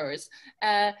entrepreneurs,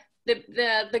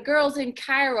 the girls in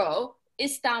Cairo,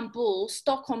 Istanbul,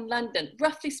 Stockholm, London,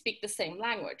 roughly speak the same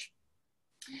language.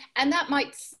 And that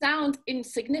might sound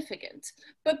insignificant,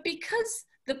 but because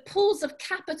the pools of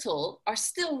capital are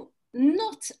still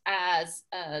not as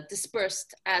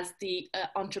dispersed as the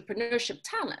entrepreneurship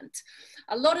talent,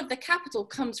 a lot of the capital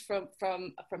comes from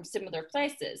similar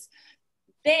places.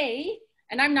 They,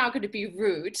 and I'm now going to be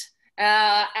rude,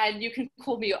 and you can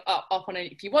call me up on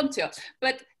it if you want to,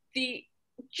 but the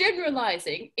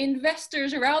generalizing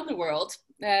investors around the world,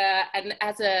 and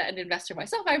as an investor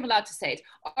myself, I'm allowed to say it,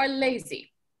 are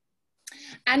lazy.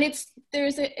 And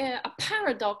there's a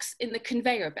paradox in the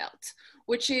conveyor belt,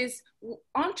 which is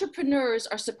entrepreneurs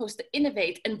are supposed to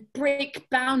innovate and break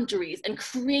boundaries and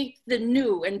create the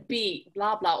new and be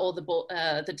blah, blah, all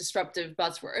the disruptive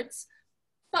buzzwords.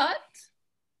 But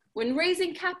when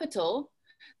raising capital,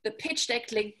 the pitch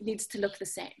deck needs to look the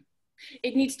same.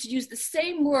 It needs to use the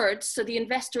same words so the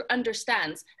investor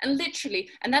understands, and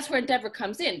literally, and that's where Endeavor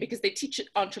comes in, because they teach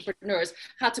entrepreneurs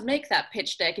how to make that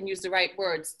pitch deck and use the right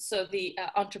words so the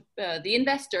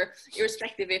investor,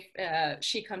 irrespective if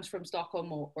she comes from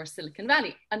Stockholm or Silicon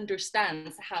Valley,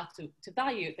 understands how to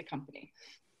value the company.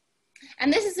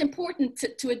 And this is important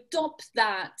to adopt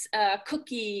that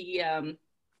cookie,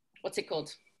 what's it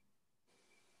called?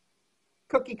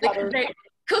 Cookie cutter.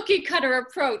 Cookie cutter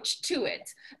approach to it,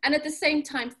 and at the same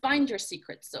time find your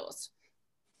secret sauce.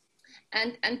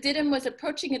 And Didem was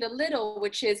approaching it a little,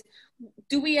 which is,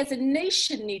 do we as a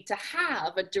nation need to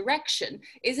have a direction?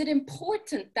 Is it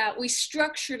important that we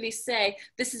structurally say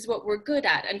this is what we're good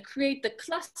at and create the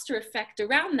cluster effect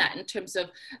around that in terms of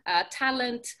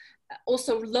talent,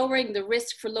 also lowering the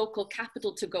risk for local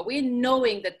capital to go in,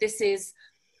 knowing that this is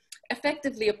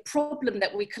effectively a problem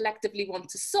that we collectively want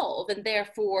to solve, and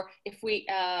therefore if we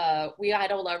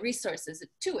add all our resources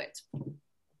to it.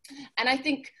 And I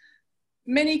think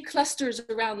many clusters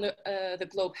around the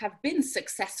globe have been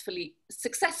successful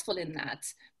in that,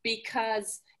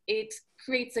 because it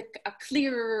creates a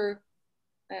clearer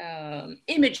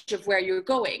image of where you're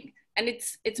going, and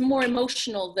it's more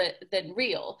emotional than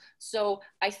real. So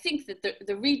I think that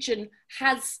the region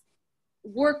has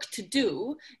work to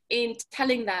do in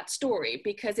telling that story,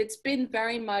 because it's been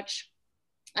very much,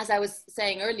 as I was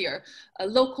saying earlier,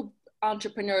 local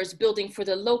entrepreneurs building for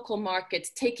the local market,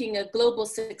 taking a global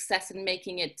success and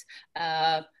making it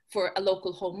for a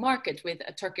local home market with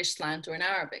a Turkish slant or an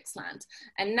Arabic slant.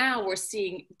 And now we're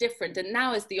seeing different, and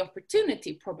now is the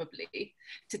opportunity probably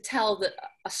to tell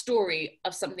a story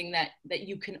of something that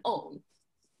you can own.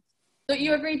 Don't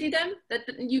you agree, Didem, that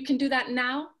you can do that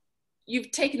now?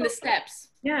 You've taken the steps.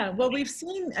 Yeah, well, we've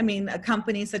seen, I mean, a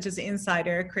company such as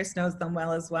Insider, Chris knows them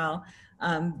well as well.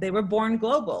 They were born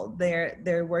global.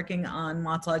 They're working on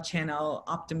multi-channel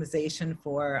optimization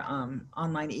for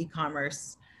online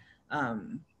e-commerce,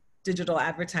 digital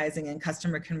advertising, and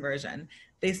customer conversion.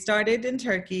 They started in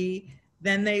Turkey,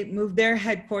 then they moved their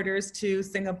headquarters to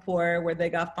Singapore, where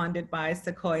they got funded by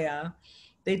Sequoia.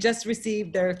 They just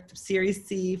received their Series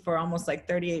C for almost like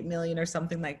 38 million or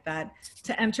something like that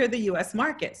to enter the US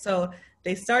market. So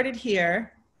they started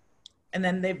here, and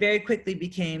then they very quickly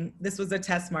became, this was a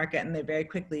test market, and they very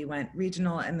quickly went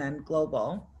regional and then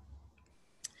global.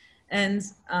 And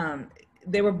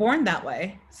they were born that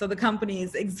way. So the company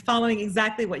is following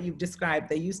exactly what you've described.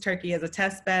 They use Turkey as a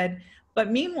test bed, but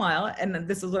meanwhile, and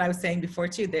this is what I was saying before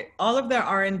too, all of their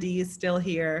R&D is still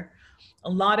here. A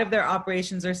lot of their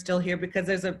operations are still here because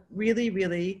there's a really,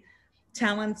 really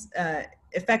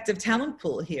effective talent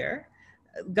pool here.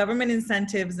 Government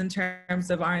incentives in terms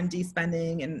of R&D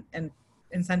spending and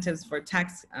incentives for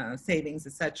tax savings,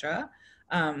 etc.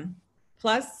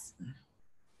 Plus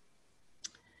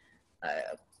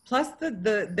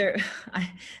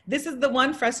this is the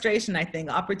one frustration, I think,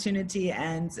 opportunity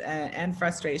and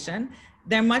frustration.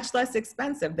 They're much less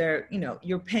expensive.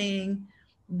 You're paying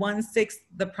 1/6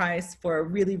 the price for a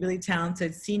really, really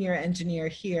talented senior engineer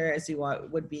here as you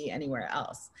would be anywhere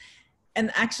else.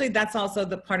 And actually, that's also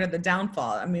the part of the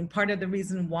downfall. I mean, part of the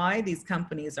reason why these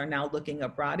companies are now looking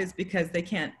abroad is because they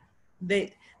can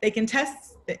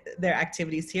test their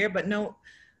activities here, but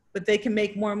they can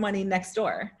make more money next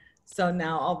door. So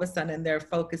now all of a sudden they're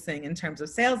focusing in terms of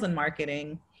sales and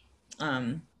marketing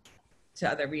to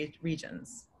other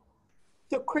regions.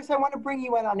 So Chris, I want to bring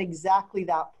you in on exactly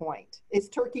that point. Is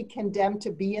Turkey condemned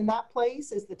to be in that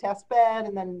place as the test bed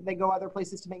and then they go other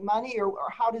places to make money, or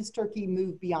how does Turkey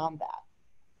move beyond that?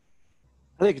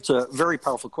 I think it's a very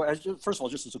powerful question. First of all,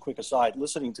 just as a quick aside,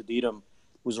 listening to Didem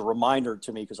was a reminder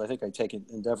to me, because I think I take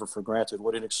Endeavor for granted,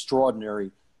 what an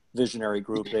extraordinary visionary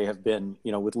group they have been,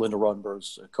 you know, with Linda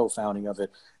Rodenberg's co-founding of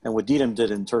it. And what Didem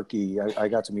did in Turkey, I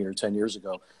got to meet her 10 years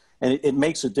ago. And it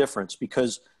makes a difference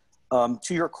because to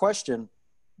your question,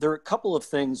 there are a couple of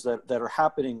things that are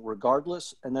happening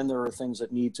regardless, and then there are things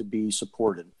that need to be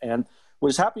supported. And what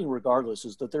is happening regardless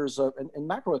is that there's and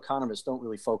macroeconomists don't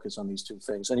really focus on these two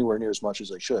things anywhere near as much as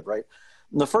they should, right?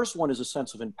 And the first one is a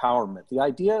sense of empowerment. The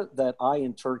idea that I,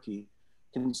 in Turkey,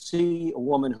 can see a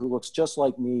woman who looks just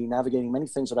like me, navigating many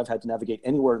things that I've had to navigate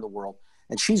anywhere in the world,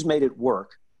 and she's made it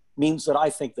work, means that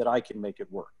I think that I can make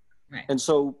it work. Right. And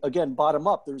so, again, bottom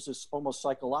up, there's this almost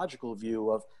psychological view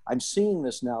of, I'm seeing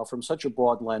this now from such a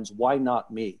broad lens, why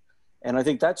not me? And I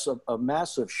think that's a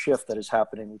massive shift that is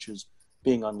happening, which is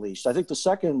being unleashed. I think the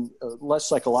second, less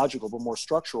psychological, but more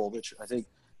structural, which I think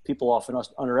people often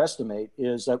underestimate,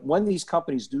 is that when these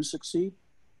companies do succeed,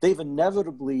 they've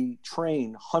inevitably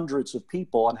trained hundreds of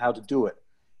people on how to do it.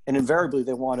 And invariably,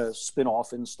 they want to spin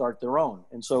off and start their own.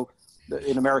 And so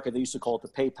in America, they used to call it the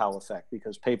PayPal effect,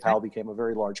 because PayPal became a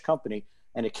very large company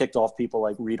and it kicked off people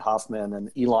like Reid Hoffman and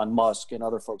Elon Musk and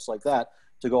other folks like that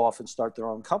to go off and start their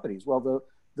own companies. Well,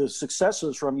 the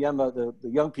successors from Yema, the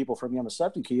young people from Yema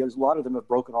Septiki, a lot of them have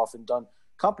broken off and done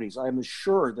companies. I am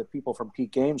assured that people from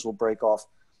Peak Games will break off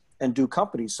and do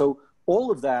companies. So all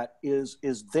of that is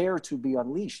there to be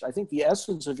unleashed. I think the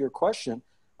essence of your question,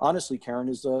 honestly, Karen,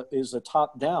 is a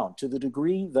top down, to the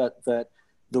degree that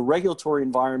the regulatory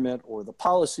environment or the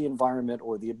policy environment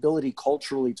or the ability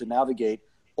culturally to navigate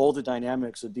all the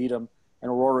dynamics that Didem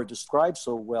and Aurore described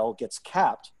so well gets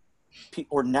capped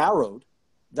or narrowed,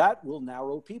 that will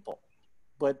narrow people.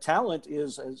 But talent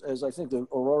is, as I think the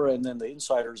Aurore and then the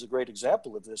Insider is a great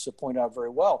example of this, to point out very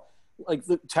well, like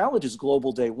the talent is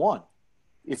global day one.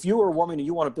 If you are a woman and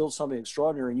you want to build something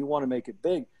extraordinary and you want to make it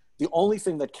big, the only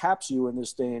thing that caps you in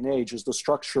this day and age is the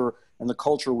structure and the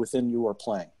culture within you are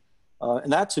playing.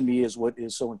 And that to me is what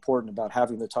is so important about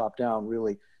having the top down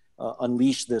really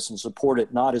unleash this and support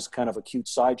it, not as kind of a cute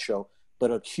sideshow, but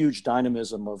a huge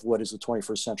dynamism of what is the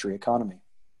 21st century economy.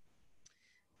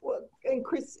 Well, and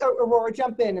Chris, Aurora,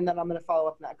 jump in, and then I'm going to follow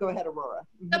up on that. Go ahead, Aurora.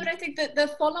 No, but I think that the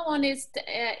follow-on is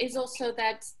also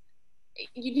that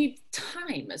you need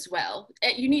time as well.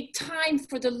 You need time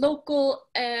for the local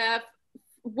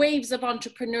waves of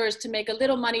entrepreneurs to make a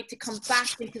little money to come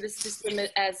back into the system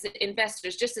as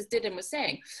investors, just as Didem was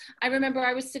saying. I remember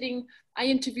I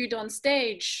interviewed on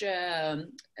stage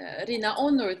Rina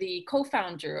Onur, the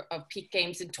co-founder of Peak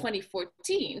Games, in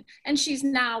 2014, and she's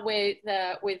now with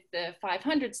the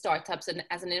 500 startups and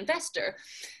as an investor.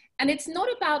 And it's not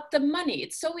about the money.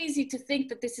 It's so easy to think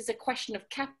that this is a question of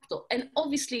capital. And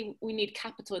obviously we need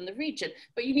capital in the region,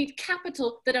 but you need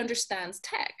capital that understands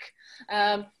tech.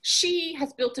 She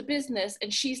has built a business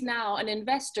and she's now an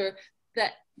investor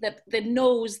that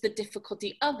knows the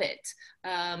difficulty of it.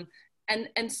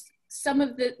 And some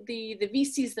of the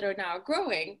VCs that are now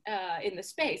growing in the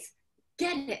space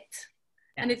get it.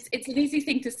 And it's an easy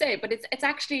thing to say, but it's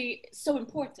actually so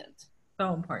important.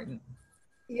 So important.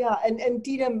 Yeah, and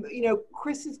Didem, you know,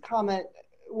 Chris's comment,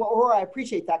 well, Aurora, I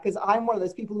appreciate that, because I'm one of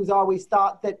those people who's always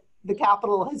thought that the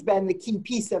capital has been the key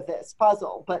piece of this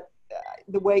puzzle, but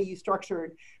the way you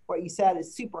structured what you said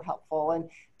is super helpful. And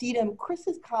Didem,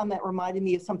 Chris's comment reminded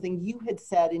me of something you had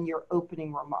said in your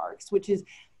opening remarks, which is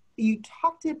you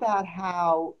talked about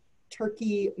how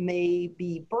Turkey may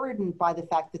be burdened by the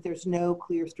fact that there's no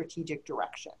clear strategic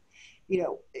direction. You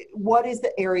know, what is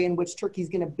the area in which Turkey is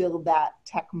going to build that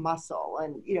tech muscle?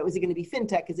 And, you know, is it going to be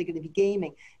fintech? Is it going to be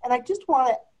gaming? And I just want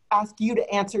to ask you to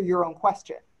answer your own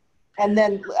question. And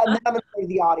then I'm going to go to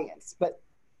the audience, but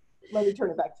let me turn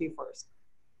it back to you first.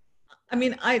 I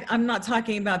mean, I'm not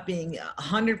talking about being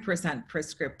 100%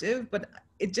 prescriptive, but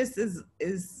it just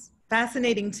is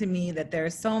fascinating to me that there are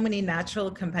so many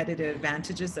natural competitive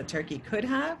advantages that Turkey could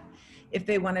have if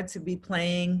they wanted to be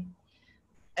playing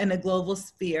in a global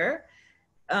sphere.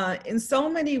 In so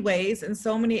many ways, in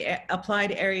so many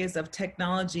applied areas of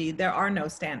technology, there are no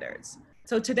standards.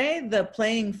 So today the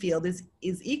playing field is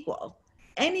equal.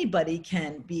 Anybody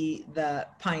can be the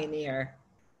pioneer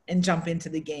and jump into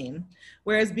the game.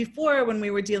 Whereas before, when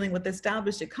we were dealing with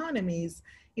established economies,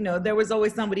 you know, there was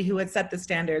always somebody who had set the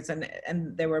standards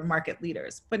and there were market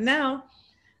leaders. But now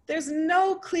there's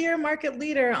no clear market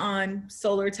leader on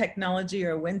solar technology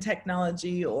or wind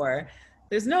technology or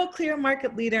there's no clear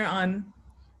market leader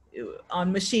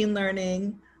on machine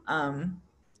learning.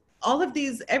 All of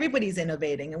these, everybody's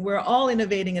innovating, and we're all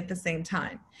innovating at the same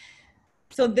time.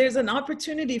 So there's an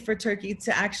opportunity for Turkey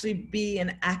to actually be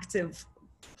an active,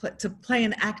 to play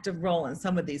an active role in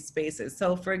some of these spaces.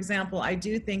 So for example, I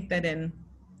do think that in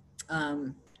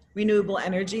renewable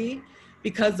energy,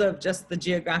 because of just the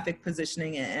geographic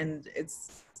positioning and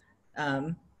its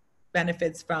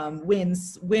benefits from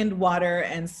wind, water,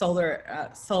 and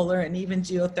solar and even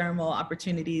geothermal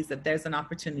opportunities, that there's an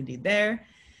opportunity there.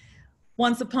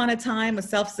 Once upon a time, a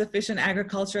self-sufficient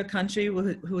agriculture country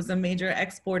who was a major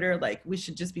exporter, like we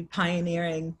should just be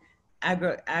pioneering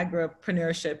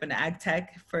agripreneurship and ag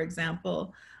tech, for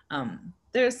example.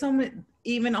 There's so many,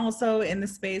 even also in the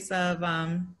space of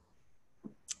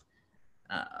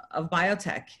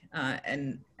biotech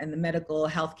and the medical,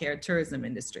 healthcare, tourism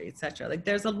industry, et cetera. Like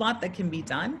there's a lot that can be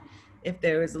done if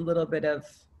there is a little bit of,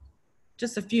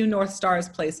 just a few North Stars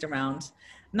placed around.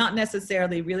 Not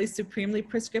necessarily really supremely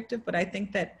prescriptive, but I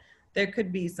think that there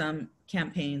could be some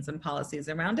campaigns and policies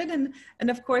around it. And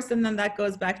of course, and then that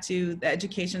goes back to the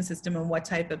education system and what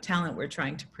type of talent we're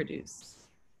trying to produce.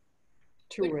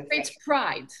 It creates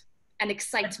pride and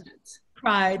excitement.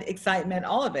 Pride, excitement,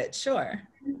 all of it, sure.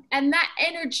 And that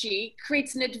energy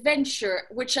creates an adventure,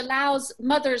 which allows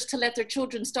mothers to let their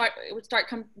children start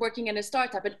working in a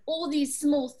startup. And all these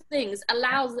small things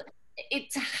allows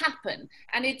it to happen.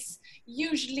 And it's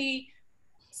usually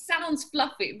sounds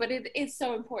fluffy, but it is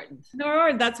so important.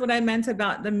 No, that's what I meant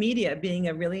about the media being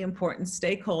a really important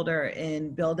stakeholder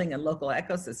in building a local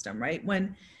ecosystem, right?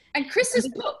 And Chris's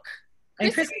book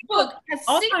has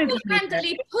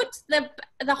single-handedly put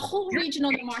the whole region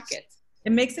on the market.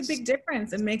 It makes a big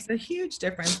difference. It makes a huge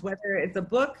difference, whether it's a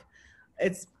book,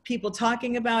 it's people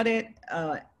talking about it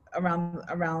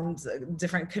around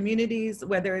different communities,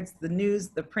 whether it's the news,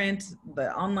 the print,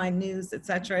 the online news,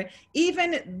 etc.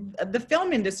 Even the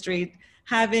film industry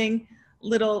having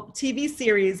little TV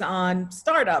series on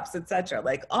startups, etc.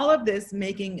 Like all of this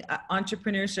making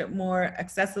entrepreneurship more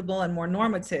accessible and more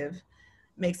normative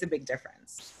makes a big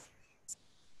difference.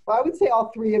 Well, I would say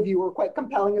all three of you were quite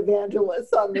compelling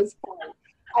evangelists on this point.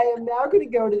 I am now going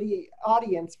to go to the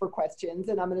audience for questions,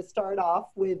 and I'm going to start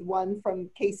off with one from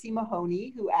Casey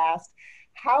Mahoney, who asked,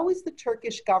 how is the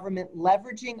Turkish government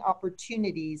leveraging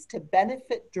opportunities to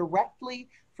benefit directly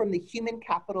from the human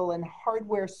capital and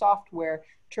hardware software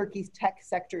Turkey's tech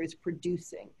sector is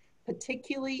producing,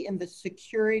 particularly in the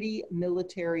security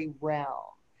military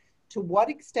realm? To what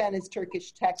extent is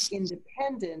Turkish tech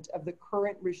independent of the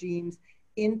current regime's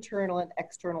internal and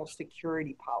external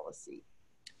security policy?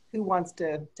 Who wants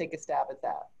to take a stab at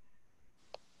that?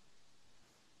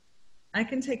 I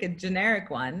can take a generic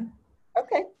one.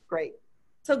 Okay, great.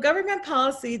 So government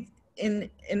policy in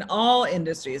all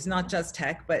industries, not just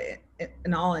tech, but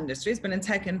in all industries, but in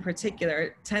tech in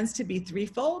particular, tends to be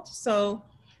threefold. So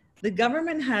the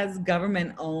government has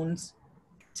government-owned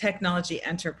technology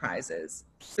enterprises,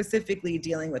 specifically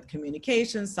dealing with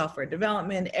communications, software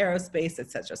development, aerospace,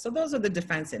 et cetera. So those are the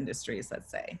defense industries,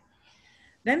 let's say.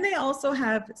 Then they also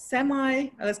have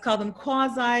let's call them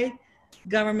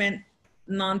quasi-government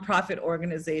nonprofit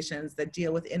organizations that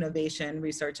deal with innovation,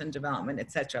 research and development,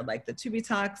 et cetera, like the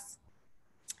TÜBİTAKs.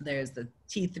 There's the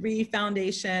T3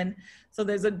 Foundation. So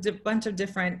there's a bunch of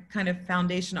different kind of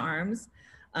foundation arms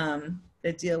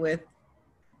that deal with,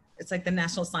 it's like the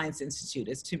National Science Institute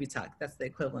is TÜBİTAK. That's the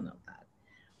equivalent of that.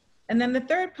 And then the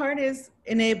third part is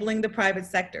enabling the private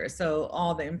sector. So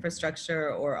all the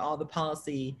infrastructure or all the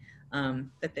policy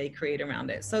that they create around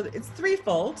it. So it's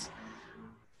threefold.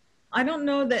 I don't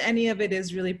know that any of it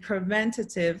is really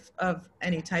preventative of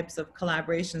any types of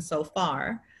collaboration so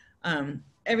far.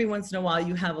 Every once in a while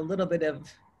you have a little bit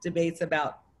of debates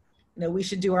about, we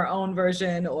should do our own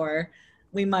version, or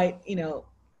we might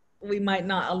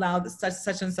not allow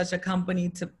such and such a company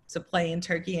to play in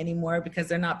Turkey anymore because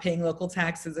they're not paying local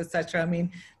taxes, et cetera. I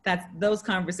mean, those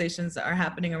conversations are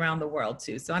happening around the world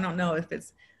too. So I don't know if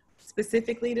it's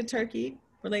specifically to Turkey,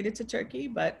 related to Turkey,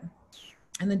 but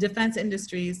in the defense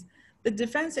industries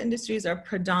are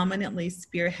predominantly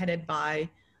spearheaded by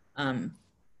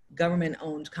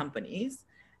government-owned companies.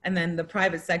 And then the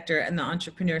private sector and the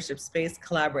entrepreneurship space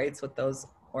collaborates with those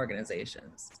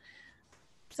organizations.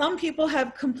 Some people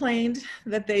have complained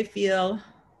that they feel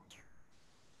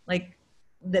like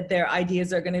that their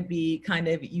ideas are going to be kind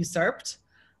of usurped,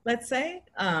 let's say.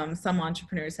 Some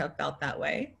entrepreneurs have felt that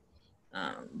way.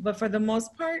 But for the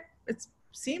most part, it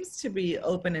seems to be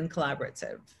open and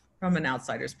collaborative from an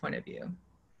outsider's point of view.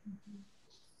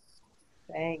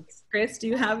 Thanks. Chris, do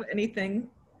you have a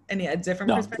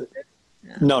different perspective?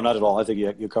 Yeah. No, not at all. I think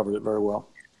you covered it very well.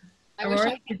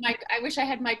 Aurore? I wish I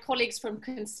had my colleagues from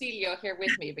Consilio here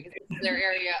with me, because it's their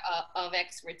area of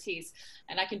expertise.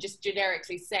 And I can just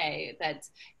generically say that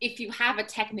if you have a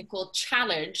technical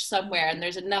challenge somewhere and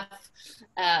there's enough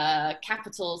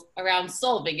capital around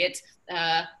solving it,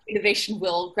 innovation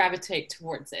will gravitate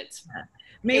towards it. Yeah.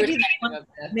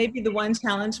 Maybe the one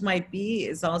challenge might be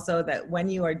is also that when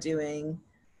you are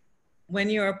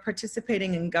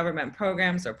participating in government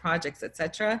programs or projects,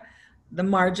 etc., the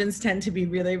margins tend to be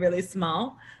really, really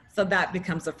small. So that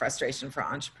becomes a frustration for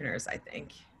entrepreneurs, I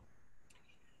think.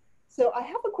 So I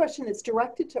have a question that's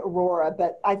directed to Aurora,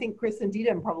 but I think Chris and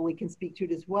Didem probably can speak to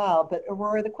it as well. But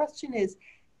Aurora, the question is,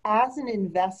 as an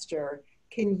investor,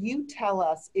 can you tell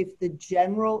us if the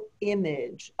general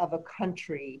image of a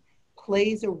country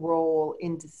plays a role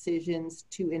in decisions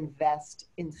to invest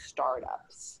in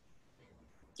startups?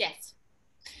 Yes.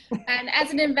 And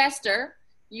as an investor,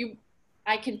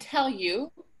 I can tell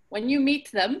you, when you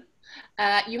meet them,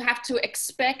 you have to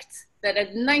expect that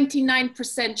at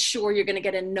 99% sure you're going to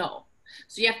get a no.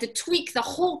 So you have to tweak the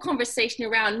whole conversation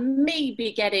around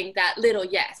maybe getting that little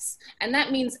yes. And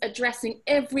that means addressing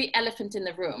every elephant in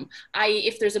the room, i.e.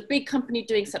 if there's a big company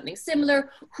doing something similar,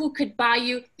 who could buy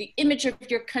you, the image of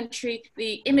your country,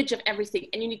 the image of everything.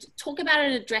 And you need to talk about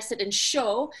it and address it and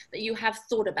show that you have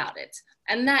thought about it.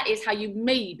 And that is how you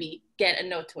maybe get a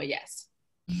no to a yes.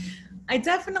 I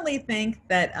definitely think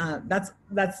that that's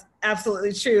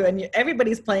absolutely true. And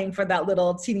everybody's playing for that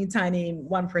little teeny tiny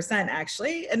 1%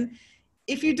 actually. And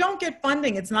if you don't get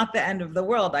funding, it's not the end of the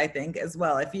world, I think, as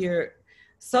well. If you're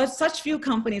such few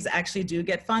companies actually do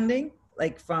get funding,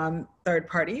 like from third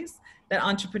parties, that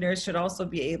entrepreneurs should also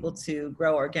be able to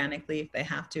grow organically if they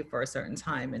have to for a certain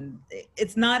time. And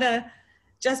it's not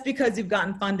just because you've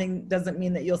gotten funding doesn't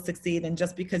mean that you'll succeed. And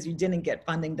just because you didn't get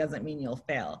funding doesn't mean you'll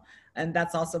fail. And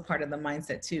that's also part of the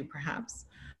mindset too, perhaps.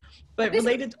 But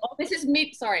related to all this is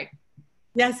me, sorry.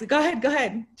 Yes, go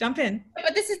ahead, jump in.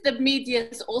 But this is the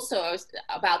media's also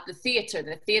about the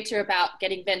theater about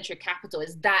getting venture capital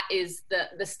is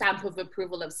the stamp of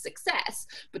approval of success.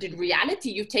 But in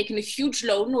reality, you've taken a huge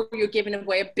loan or you're giving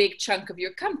away a big chunk of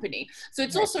your company. So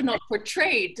it's also not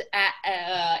portrayed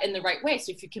in the right way.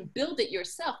 So if you can build it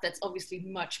yourself, that's obviously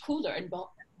much cooler and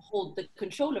hold the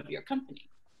control of your company.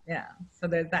 Yeah, so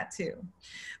there's that too.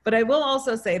 But I will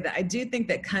also say that I do think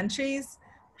that countries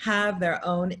have their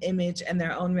own image and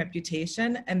their own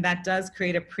reputation, and that does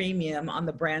create a premium on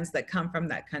the brands that come from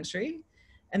that country.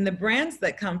 And the brands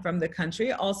that come from the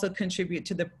country also contribute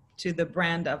to the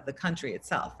brand of the country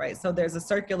itself, right? So there's a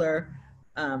circular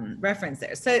reference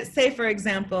there. So say, for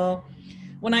example,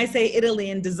 when I say Italy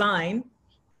in design,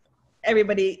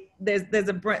 everybody, there's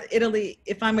Italy,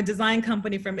 if I'm a design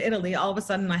company from Italy, all of a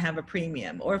sudden I have a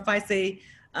premium. Or if I say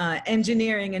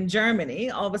engineering in Germany,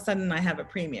 all of a sudden I have a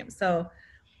premium. So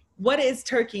what is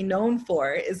Turkey known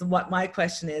for is what my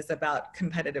question is about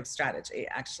competitive strategy,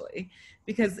 actually.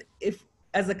 Because if,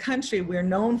 as a country, we're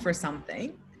known for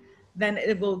something, then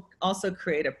it will also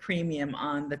create a premium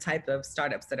on the type of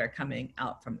startups that are coming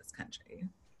out from this country.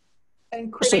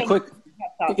 And Chris, just a quick,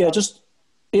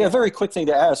 very quick thing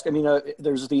to ask. I mean,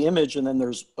 there's the image, and then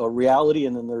there's a reality,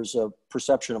 and then there's a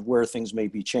perception of where things may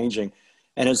be changing.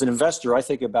 And as an investor, I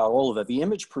think about all of it. The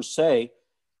image per se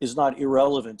is not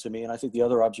irrelevant to me, and I think the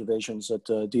other observations that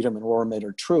Didem and Aurore made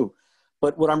are true.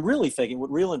 But what I'm really thinking,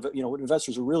 what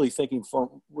investors are really thinking for,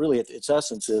 really at its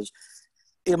essence is,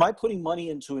 am I putting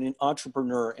money into an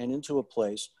entrepreneur and into a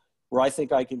place where I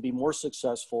think I can be more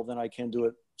successful than I can do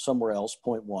it somewhere else,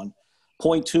 point one.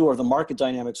 Point two, are the market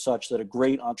dynamics such that a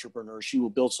great entrepreneur, she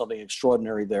will build something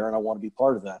extraordinary there, and I want to be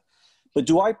part of that. But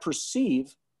do I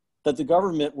perceive that the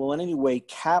government will in any way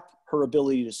cap her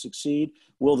ability to succeed?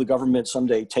 Will the government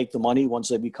someday take the money once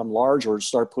they become large, or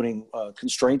start putting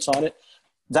constraints on it?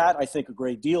 That I think a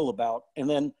great deal about. And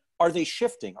then, are they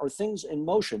shifting? Are things in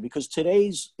motion? Because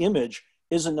today's image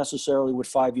isn't necessarily what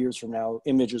 5 years from now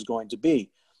image is going to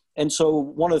be. And so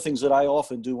one of the things that I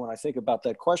often do when I think about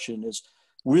that question is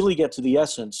really get to the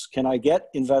essence. Can I get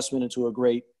investment into a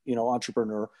great,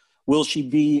 entrepreneur? Will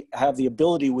she have the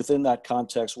ability within that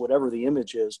context, whatever the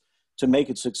image is, to make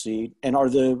it succeed? And are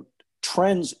the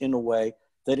trends in a way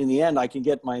that in the end I can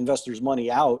get my investors'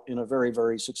 money out in a very,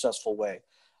 very successful way?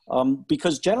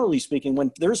 Because generally speaking,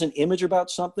 when there's an image about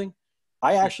something,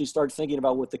 I actually start thinking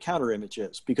about what the counter image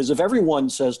is. Because if everyone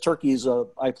says Turkey is a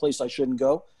place I shouldn't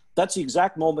go, that's the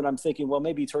exact moment I'm thinking, well,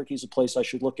 maybe Turkey is a place I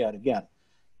should look at again.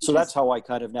 So that's how I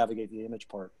kind of navigate the image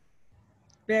part.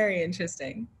 Very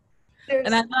interesting.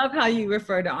 And I love how you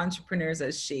refer to entrepreneurs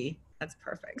as she. That's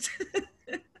perfect.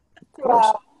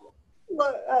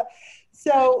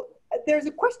 So There's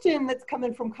a question that's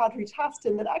coming from Kadri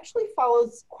Taston that actually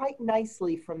follows quite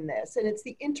nicely from this, and it's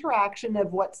the interaction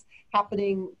of what's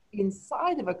happening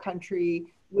inside of a country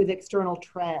with external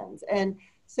trends. And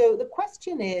so the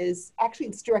question is, actually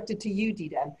it's directed to you,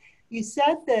 Didem. You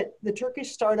said that the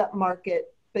Turkish startup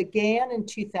market began in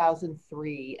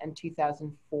 2003 and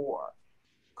 2004.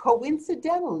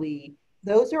 Coincidentally,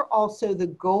 those are also the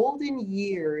golden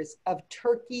years of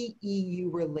Turkey-EU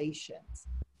relations,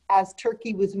 as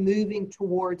Turkey was moving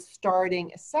towards starting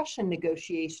accession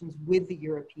negotiations with the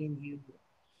European Union.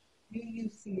 Do you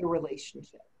see a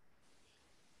relationship?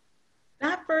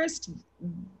 That first,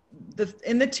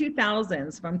 in the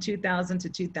 2000s, from 2000 to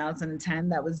 2010,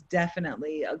 that was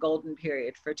definitely a golden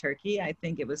period for Turkey. I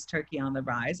think it was Turkey on the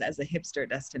rise as a hipster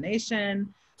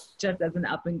destination, just as an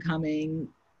up and coming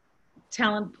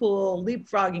talent pool,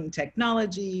 leapfrogging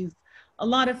technologies. A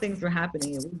lot of things were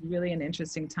happening. It was really an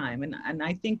interesting time. And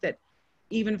I think that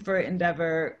even for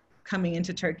Endeavor coming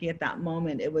into Turkey at that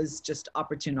moment, it was just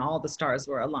opportune. All the stars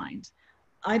were aligned.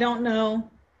 I don't know.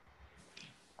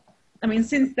 I mean,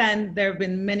 since then, there have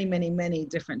been many, many, many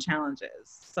different challenges.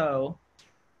 So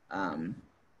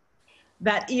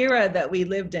that era that we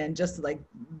lived in, just like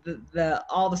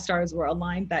all the stars were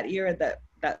aligned, that era, that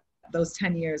those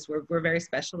 10 years were very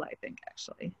special, I think,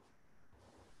 actually.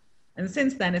 And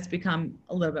since then, it's become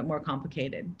a little bit more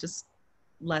complicated, just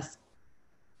less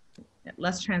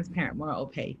transparent, more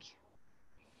opaque.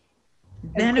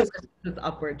 Then it was this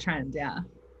upward trend, yeah.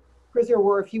 Chris or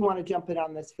Aurore, if you want to jump in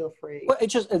on this, feel free. Well,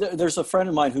 there's a friend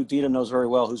of mine who Didem knows very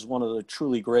well, who's one of the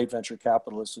truly great venture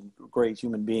capitalists and great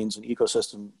human beings and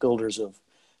ecosystem builders of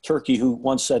Turkey, who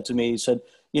once said to me, he said,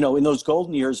 you know, in those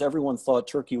golden years, everyone thought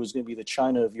Turkey was going to be the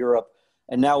China of Europe.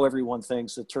 And now everyone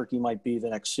thinks that Turkey might be the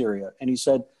next Syria. And he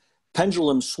said,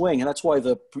 pendulums swing. And that's why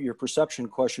your perception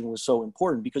question was so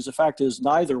important, because the fact is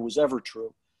neither was ever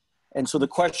true. And so the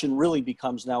question really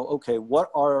becomes now, okay, what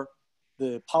are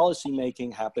the policy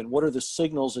making happen? What are the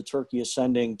signals that Turkey is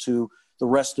sending to the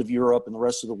rest of Europe and the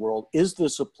rest of the world? Is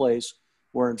this a place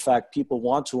where in fact people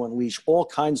want to unleash all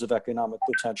kinds of economic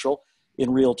potential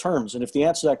in real terms? And if the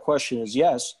answer to that question is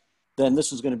yes, then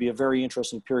this is going to be a very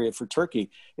interesting period for Turkey.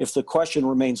 If the question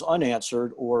remains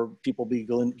unanswered or people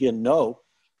begin no,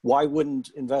 why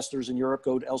wouldn't investors in Europe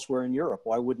go elsewhere in Europe?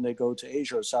 Why wouldn't they go to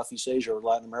Asia or Southeast Asia or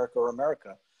Latin America or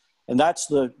America? And that's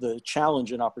the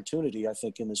challenge and opportunity, I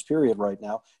think, in this period right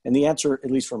now. And the answer,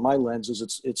 at least from my lens,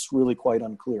 is it's really quite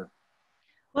unclear.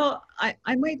 Well,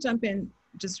 I might jump in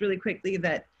just really quickly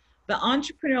that the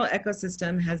entrepreneurial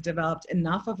ecosystem has developed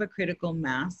enough of a critical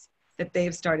mass that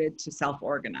they've started to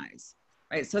self-organize,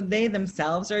 right? So they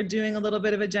themselves are doing a little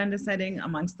bit of agenda setting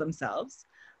amongst themselves,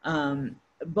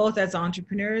 both as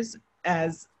entrepreneurs,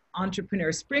 as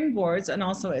entrepreneur springboards, and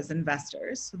also as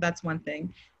investors. So that's one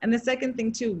thing. And the second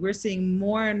thing too, we're seeing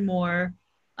more and more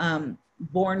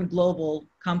born global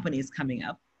companies coming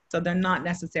up. So they're not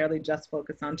necessarily just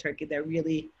focused on Turkey, they're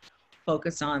really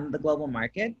focused on the global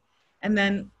market. And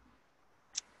then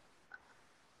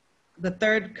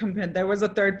there was a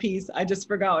third piece. I just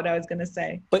forgot what I was going to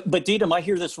say. But Didem, I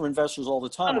hear this from investors all the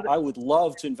time. I would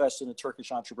love to invest in a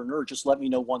Turkish entrepreneur. Just let me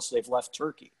know once they've left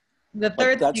Turkey. The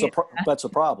third that's a problem.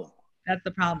 That's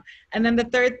the problem. And then the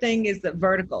third thing is the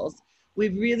verticals.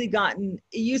 We've really gotten,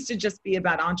 it used to just be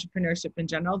about entrepreneurship in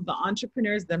general. The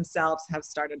entrepreneurs themselves have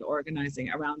started organizing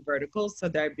around verticals, so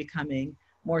they're becoming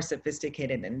more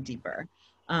sophisticated and deeper.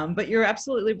 But you're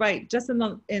absolutely right. Just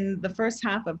in the first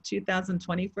half of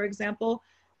 2020, for example,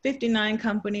 59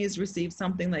 companies received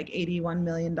something like $81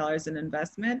 million in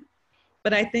investment.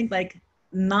 But I think like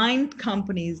 9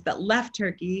 companies that left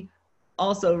Turkey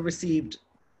also received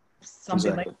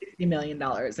something like $60 million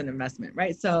in investment,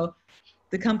 right? So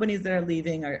the companies that are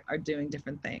leaving are doing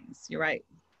different things. You're right.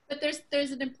 But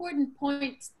there's an important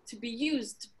point to be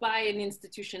used by an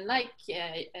institution like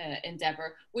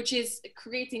Endeavor, which is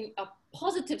creating a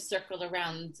positive circle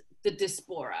around the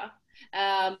diaspora.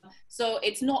 So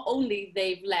it's not only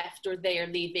they've left or they are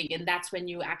leaving and that's when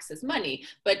you access money,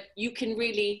 but you can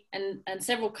really, and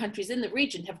several countries in the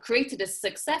region have created a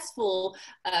successful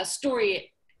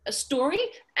story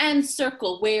and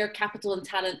circle where capital and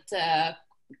talent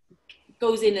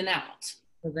goes in and out.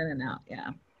 Goes in and out,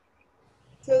 yeah.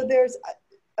 So there's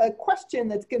a question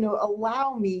that's going to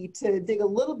allow me to dig a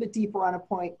little bit deeper on a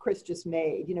point Chris just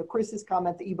made. You know, Chris's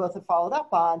comment that you both have followed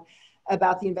up on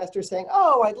about the investor saying,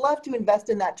 oh, I'd love to invest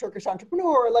in that Turkish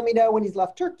entrepreneur. Let me know when he's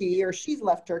left Turkey or she's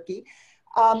left Turkey.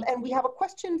 And we have a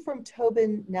question from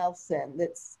Tobin Nelson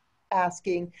that's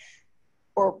asking,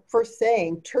 or first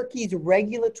saying, Turkey's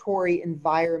regulatory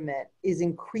environment is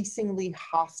increasingly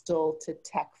hostile to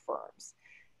tech firms.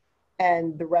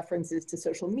 and the references to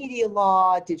social media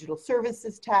law, digital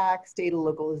services tax, data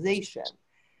localization.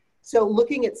 So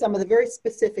looking at some of the very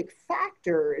specific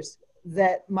factors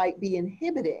that might be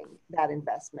inhibiting that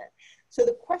investment. So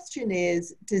the question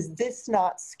is, does this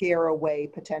not scare away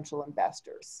potential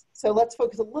investors? So let's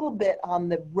focus a little bit on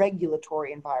the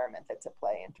regulatory environment that's at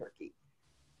play in Turkey.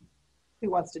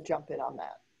 Who wants to jump in on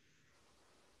that?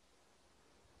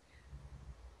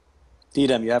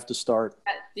 Didem, you have to start.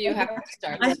 You have to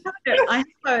start. I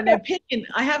have an opinion.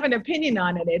 I have an opinion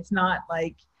on it. It's not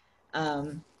like,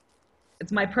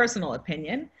 it's my personal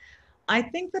opinion. I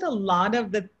think that a lot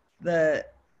of the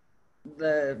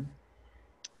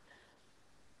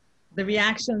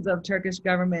reactions of Turkish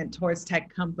government towards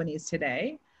tech companies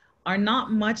today are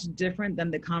not much different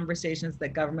than the conversations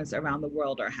that governments around the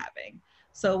world are having.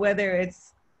 So whether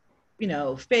it's, you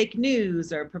know, fake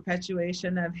news or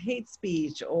perpetuation of hate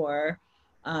speech or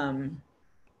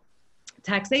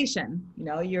taxation, you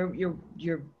know,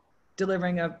 you're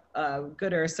delivering a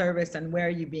good or a service and where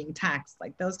are you being taxed,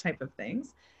 like those type of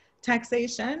things.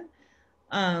 Taxation,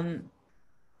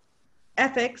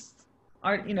 ethics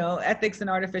are, you know, ethics in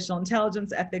artificial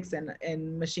intelligence, ethics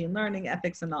in machine learning,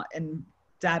 ethics in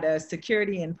data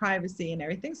security and privacy and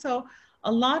everything. So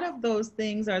a lot of those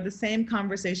things are the same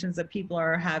conversations that people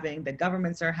are having, that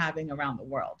governments are having around the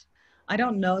world. I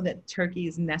don't know that Turkey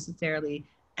is necessarily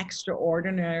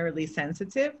extraordinarily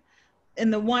sensitive.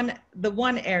 In the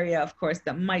one area, of course,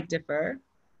 that might differ,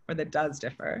 or that does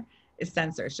differ, is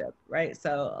censorship, right?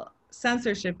 So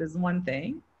censorship is one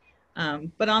thing,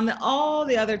 but on all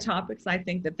the other topics, I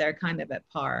think that they're kind of at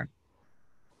par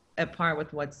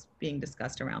with what's being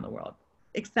discussed around the world.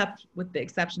 Except with the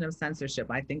exception of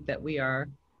censorship, I think that we are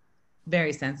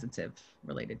very sensitive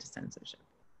related to censorship.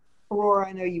 Aurore,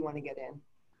 I know you want to get in.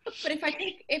 But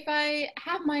if I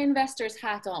have my investor's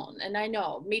hat on, and I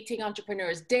know meeting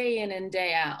entrepreneurs day in and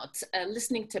day out,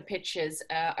 listening to pitches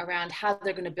around how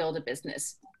they're going to build a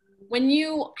business. When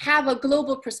you have a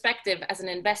global perspective as an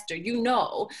investor, you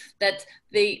know that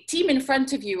the team in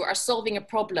front of you are solving a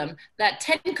problem that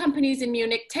 10 companies in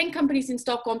Munich, 10 companies in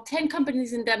Stockholm, 10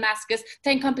 companies in Damascus,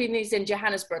 10 companies in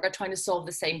Johannesburg are trying to solve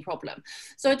the same problem.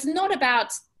 So it's not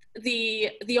about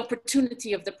the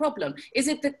opportunity of the problem. Is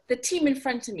it the team in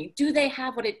front of me? Do they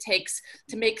have what it takes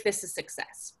to make this a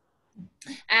success?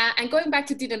 And going back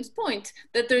to Didem's point,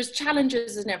 that there's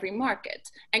challenges in every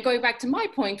market. And going back to my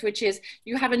point, which is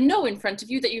you have a no in front of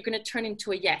you that you're going to turn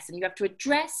into a yes, and you have to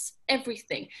address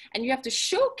everything. And you have to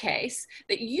showcase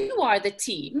that you are the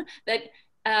team that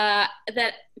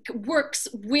works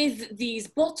with these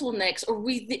bottlenecks or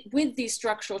with these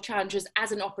structural challenges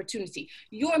as an opportunity.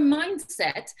 Your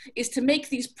mindset is to make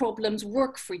these problems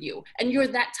work for you, and you're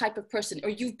that type of person, or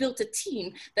you've built a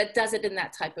team that does it in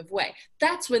that type of way.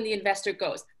 That's when the investor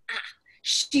goes,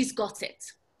 she's got it.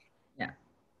 Yeah.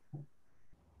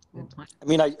 I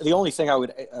mean, the only thing I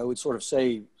would sort of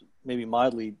say, maybe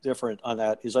mildly different on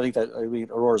that, is I think that, I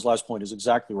mean, Aurore's last point is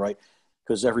exactly right.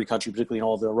 Because every country, particularly in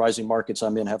all the rising markets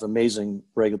I'm in, have amazing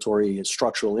regulatory and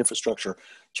structural infrastructure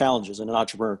challenges, and an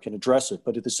entrepreneur can address it.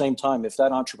 But at the same time, if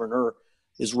that entrepreneur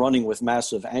is running with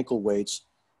massive ankle weights,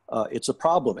 it's a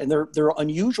problem. And there are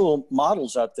unusual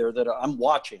models out there that I'm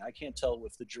watching. I can't tell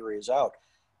if the jury is out.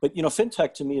 But, you know,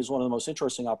 fintech to me is one of the most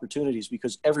interesting opportunities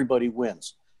because everybody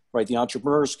wins, right? The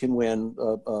entrepreneurs can win,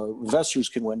 investors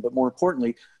can win, but more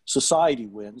importantly, society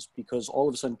wins because all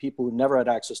of a sudden people who never had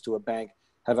access to a bank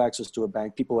have access to a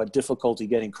bank. People had difficulty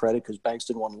getting credit because banks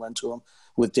didn't want to lend to them.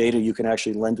 With data, you can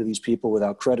actually lend to these people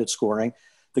without credit scoring.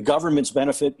 The governments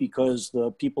benefit because the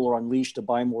people are unleashed to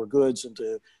buy more goods and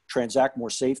to transact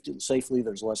more safely.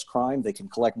 There's less crime. They can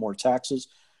collect more taxes.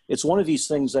 It's one of these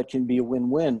things that can be a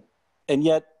win-win. And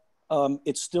yet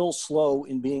it's still slow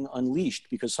in being unleashed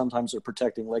because sometimes they're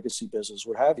protecting legacy business,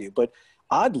 what have you. But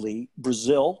oddly,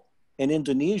 Brazil and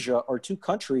Indonesia are two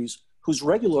countries whose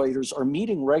regulators are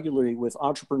meeting regularly with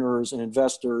entrepreneurs and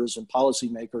investors and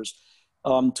policymakers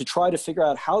to try to figure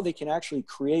out how they can actually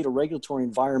create a regulatory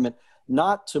environment,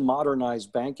 not to modernize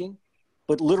banking,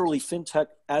 but literally fintech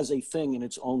as a thing in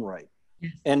its own right.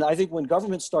 Yes. And I think when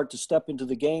governments start to step into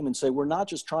the game and say, we're not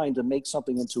just trying to make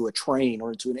something into a train or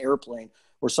into an airplane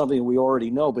or something we already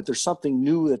know, but there's something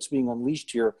new that's being unleashed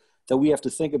here that we have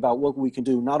to think about what we can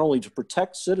do, not only to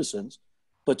protect citizens,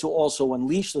 but to also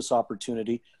unleash this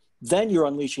opportunity. Then you're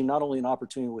unleashing not only an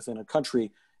opportunity within a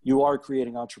country, you are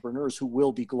creating entrepreneurs who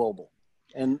will be global.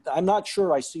 And I'm not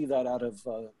sure I see that out of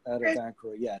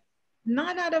Ankara yet.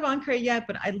 Not out of Ankara yet,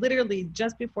 but I literally,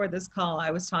 just before this call, I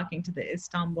was talking to the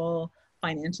Istanbul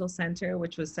Financial Center,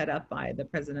 which was set up by the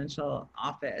presidential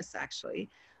office, actually.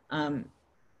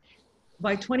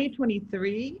 by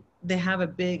 2023, they have a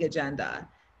big agenda,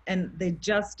 and they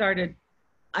just started.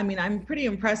 I mean, I'm pretty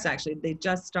impressed actually. They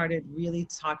just started really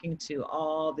talking to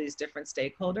all these different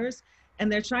stakeholders,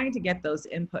 and they're trying to get those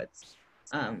inputs.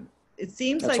 It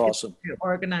seems That's like awesome. it's an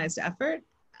organized effort,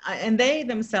 and they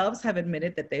themselves have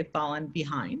admitted that they've fallen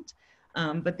behind,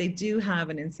 but they do have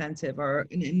an incentive or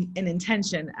an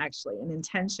intention, actually, an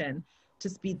intention to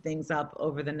speed things up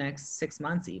over the next 6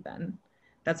 months even.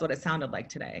 That's what it sounded like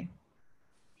today.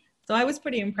 So I was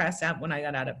pretty impressed when I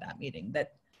got out of that meeting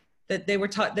that they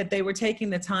were taking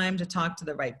the time to talk to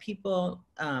the right people,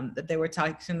 that they were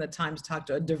taking the time to talk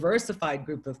to a diversified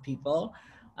group of people,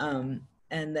 and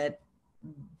that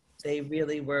they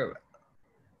were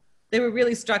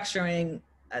really structuring,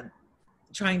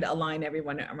 trying to align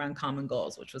everyone around common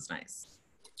goals, which was nice.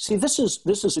 See, this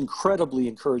is incredibly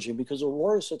encouraging, because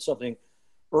Aurore said something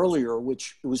earlier,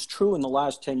 which was true in the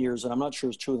last 10 years, and I'm not sure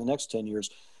it's true in the next 10 years,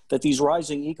 that these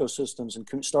rising ecosystems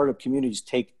and startup communities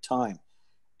take time.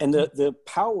 And the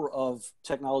power of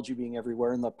technology being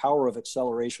everywhere and the power of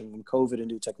acceleration from COVID and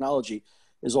new technology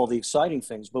is all the exciting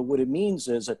things. But what it means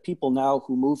is that people now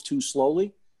who move too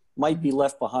slowly might be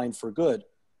left behind for good,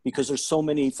 because there's so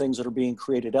many things that are being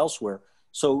created elsewhere.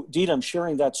 So Didem,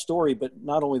 sharing that story, but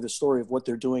not only the story of what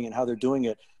they're doing and how they're doing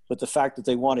it, but the fact that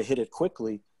they want to hit it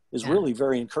quickly is really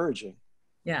very encouraging.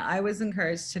 Yeah, I was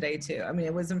encouraged today too. I mean,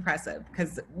 it was impressive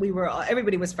because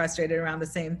everybody was frustrated around the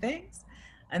same things.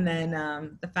 And then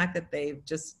the fact that they've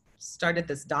just started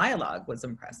this dialogue was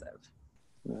impressive.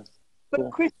 Yeah. But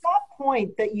Cool. Chris, that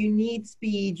point that you need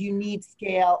speed, you need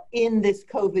scale in this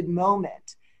COVID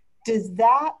moment, does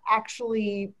that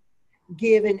actually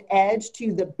give an edge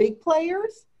to the big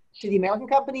players, to the American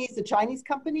companies, the Chinese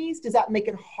companies? Does that make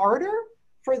it harder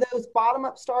for those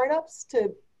bottom-up startups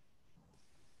to?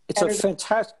 It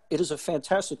is a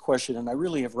fantastic question, and I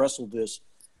really have wrestled this,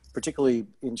 particularly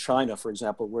in China, for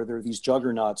example, where there are these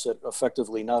juggernauts that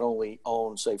effectively not only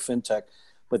own, say, fintech,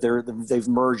 but they've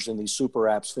merged in these super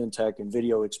apps, fintech and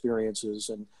video experiences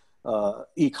and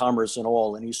e-commerce and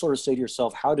all. And you sort of say to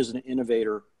yourself, how does an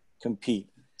innovator compete?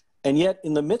 And yet,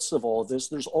 in the midst of all of this,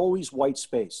 there's always white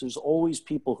space. There's always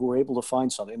people who are able to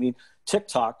find something. I mean,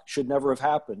 TikTok should never have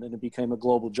happened, and it became a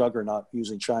global juggernaut,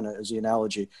 using China as the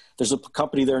analogy. There's a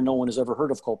company there no one has ever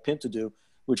heard of called Pinduoduo,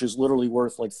 which is literally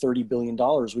worth like $30 billion,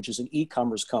 which is an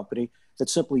e-commerce company that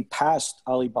simply passed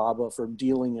Alibaba for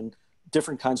dealing in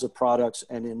different kinds of products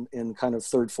and in kind of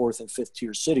third, fourth, and fifth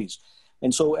tier cities.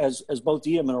 And so as both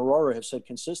Didem and Aurore have said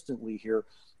consistently here,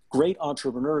 great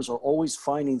entrepreneurs are always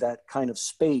finding that kind of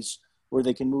space where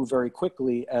they can move very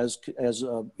quickly as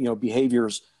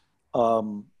behaviors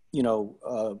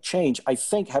change. I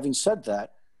think, having said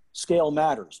that, scale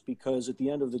matters, because at the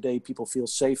end of the day, people feel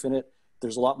safe in it.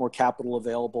 There's a lot more capital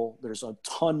available. There's a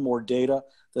ton more data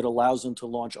that allows them to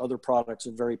launch other products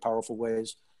in very powerful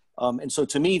ways. And so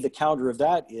to me, the counter of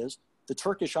that is the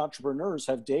Turkish entrepreneurs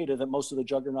have data that most of the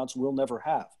juggernauts will never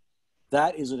have.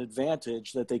 That is an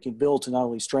advantage that they can build to not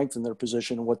only strengthen their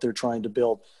position and what they're trying to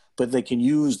build, but they can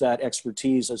use that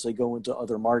expertise as they go into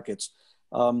other markets.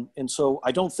 And so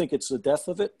I don't think it's the death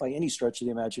of it by any stretch of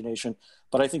the imagination,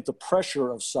 but I think the pressure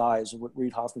of size and what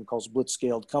Reid Hoffman calls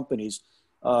blitzscaled companies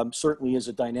certainly is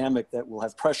a dynamic that will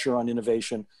have pressure on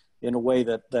innovation in a way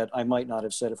that I might not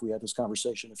have said if we had this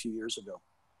conversation a few years ago.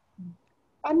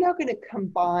 I'm now going to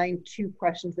combine two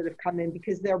questions that have come in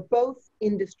because they're both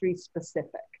industry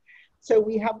specific. So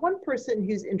we have one person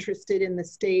who's interested in the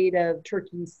state of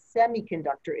Turkey's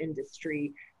semiconductor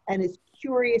industry and is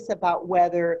curious about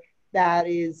whether that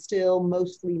is still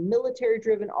mostly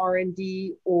military-driven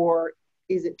R&D or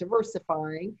is it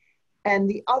diversifying? And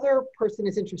the other person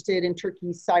is interested in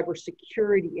Turkey's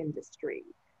cybersecurity industry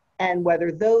and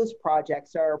whether those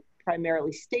projects are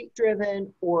primarily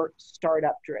state-driven or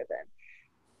startup-driven.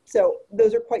 So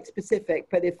those are quite specific,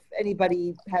 but if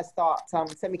anybody has thoughts on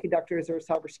semiconductors or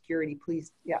cybersecurity,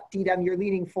 please, Didem, you're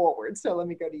leaning forward, so let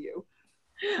me go to you.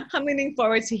 I'm leaning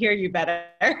forward to hear you better.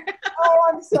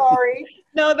 Oh, I'm sorry.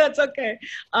 No, that's okay.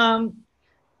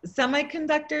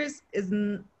 Semiconductors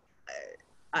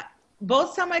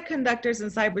both semiconductors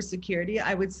and cybersecurity,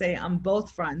 I would say on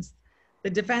both fronts. The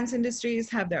defense industries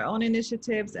have their own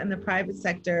initiatives, and the private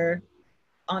sector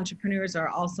entrepreneurs are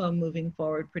also moving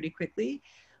forward pretty quickly.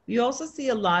 We also see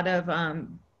a lot of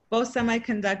both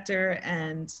semiconductor,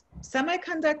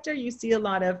 you see a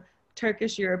lot of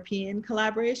Turkish-European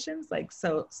collaborations, like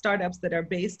so startups that are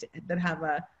based, that have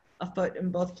a foot in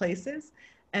both places.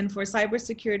 And for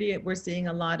cybersecurity, we're seeing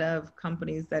a lot of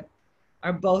companies that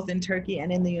are both in Turkey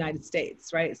and in the United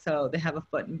States, right? So they have a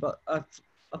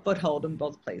foothold in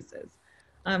both places.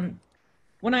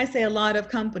 when I say a lot of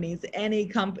companies,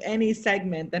 any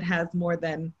segment that has more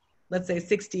than, let's say,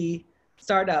 60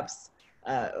 startups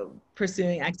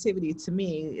pursuing activity, to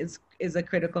me is a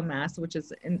critical mass, which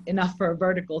is enough for a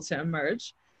vertical to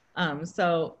emerge.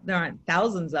 So there aren't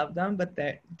thousands of them, but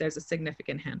there's a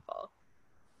significant handful.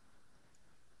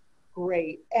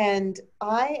 Great. And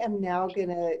I am now going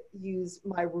to use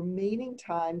my remaining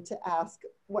time to ask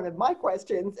one of my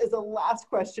questions as a last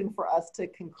question for us to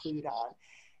conclude on.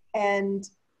 And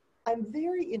I'm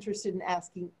very interested in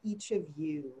asking each of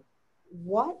you,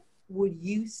 what would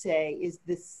you say is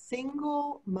the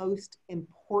single most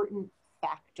important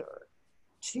factor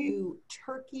to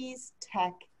Turkey's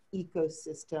tech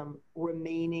ecosystem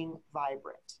remaining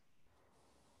vibrant?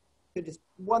 So just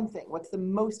one thing, what's the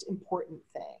most important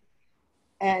thing?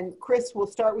 And Chris, we'll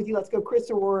start with you. Let's go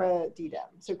Chris, Aurora, Didem.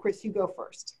 So Chris, you go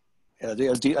first. Yeah,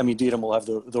 I mean, Didem will have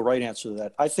the right answer to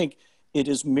that. I think it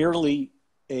is merely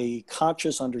a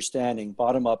conscious understanding,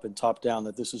 bottom up and top down,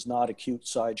 that this is not a cute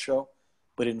sideshow,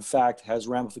 but in fact has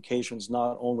ramifications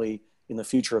not only in the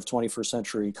future of 21st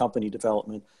century company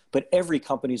development, but every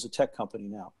company is a tech company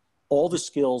now. All the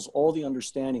skills, all the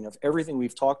understanding of everything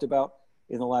we've talked about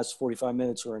in the last 45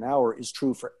 minutes or an hour is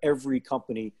true for every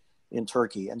company in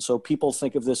Turkey. And so people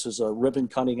think of this as a ribbon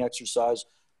cutting exercise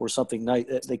or something nice.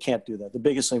 They can't do that. The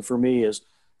biggest thing for me is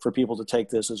for people to take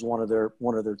this as one of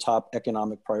their top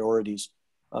economic priorities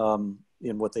in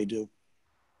what they do.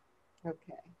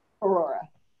 Okay. Aurora.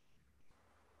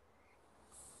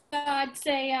 I'd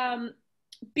say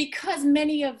because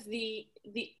many of the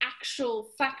actual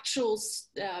factual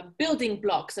building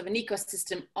blocks of an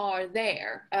ecosystem are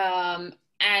there,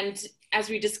 and as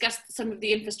we discussed, some of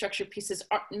the infrastructure pieces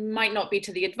might not be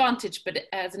to the advantage, but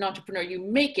as an entrepreneur, you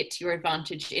make it to your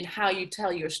advantage in how you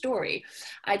tell your story.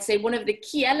 I'd say one of the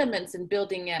key elements in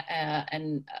building a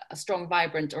strong,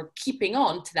 vibrant, or keeping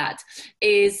on to that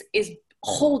is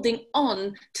holding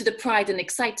on to the pride and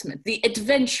excitement, the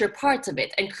adventure part of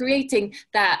it, and creating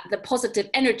the positive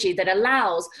energy that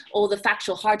allows all the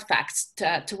factual hard facts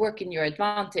to work in your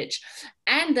advantage.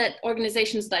 And that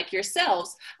organizations like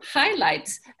yourselves highlight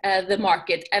the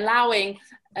market, allowing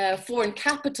foreign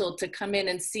capital to come in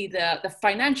and see the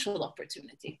financial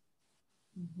opportunity.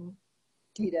 Mm-hmm.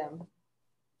 Didem.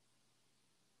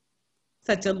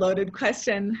 Such a loaded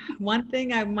question. One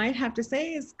thing I might have to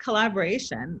say is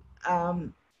collaboration.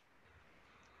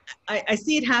 I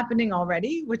see it happening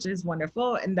already, which is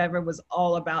wonderful. Endeavor was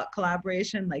all about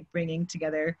collaboration, like bringing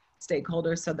together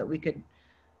stakeholders so that we could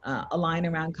align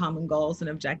around common goals and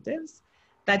objectives.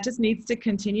 That just needs to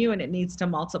continue, and it needs to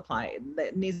multiply.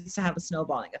 It needs to have a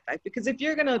snowballing effect, because if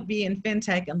you're going to be in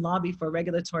fintech and lobby for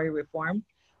regulatory reform,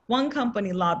 one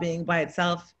company lobbying by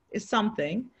itself is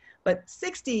something, but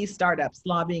 60 startups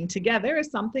lobbying together is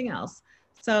something else.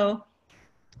 So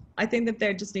I think that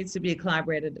there just needs to be a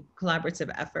collaborative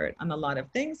effort on a lot of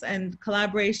things, and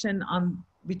collaboration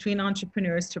between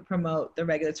entrepreneurs to promote the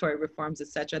regulatory reforms, et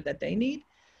cetera, that they need,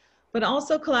 but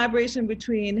also collaboration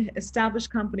between established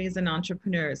companies and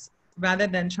entrepreneurs, rather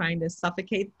than trying to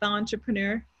suffocate the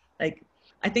entrepreneur. Like,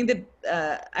 I think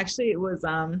that actually it was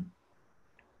Fadi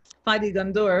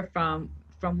Gandour from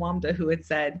WAMDA who had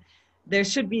said, there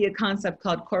should be a concept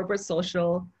called corporate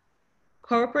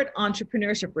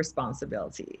entrepreneurship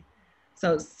responsibility.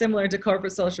 So similar to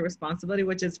corporate social responsibility,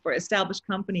 which is for established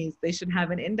companies, they should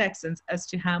have an index as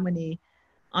to how many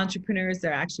entrepreneurs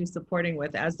they're actually supporting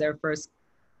with as their first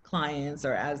clients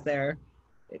or as their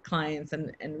clients,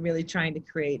 and really trying to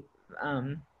create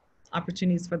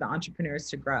opportunities for the entrepreneurs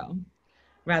to grow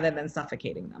rather than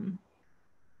suffocating them.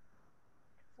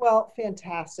 Well,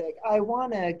 fantastic. I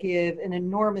want to give an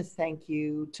enormous thank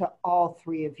you to all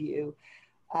three of you.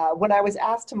 When I was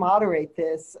asked to moderate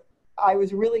this, I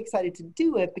was really excited to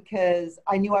do it because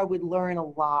I knew I would learn a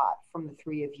lot from the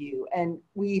three of you. And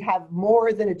we have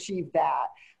more than achieved that.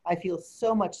 I feel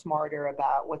so much smarter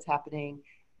about what's happening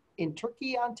in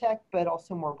Turkey on tech, but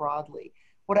also more broadly.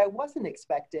 What I wasn't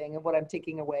expecting and what I'm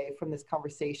taking away from this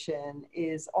conversation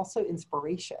is also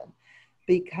inspiration,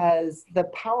 because the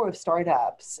power of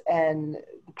startups and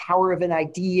the power of an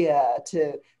idea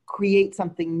to create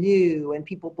something new and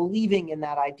people believing in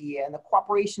that idea and the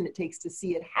cooperation it takes to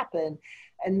see it happen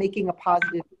and making a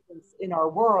positive difference in our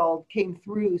world came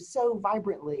through so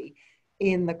vibrantly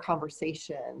in the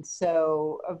conversation.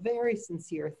 So a very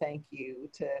sincere thank you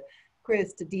to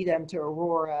Chris, to Didem, to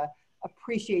Aurora.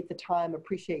 Appreciate the time,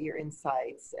 appreciate your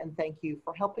insights, and thank you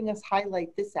for helping us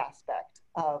highlight this aspect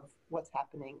of what's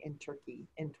happening in Turkey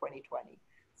in 2020.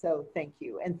 So thank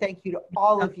you. And thank you to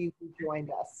all of you who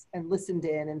joined us and listened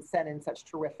in and sent in such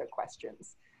terrific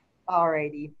questions. All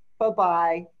righty.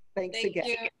 Bye-bye. Thanks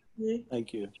again. You.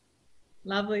 Thank you.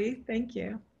 Lovely. Thank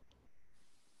you.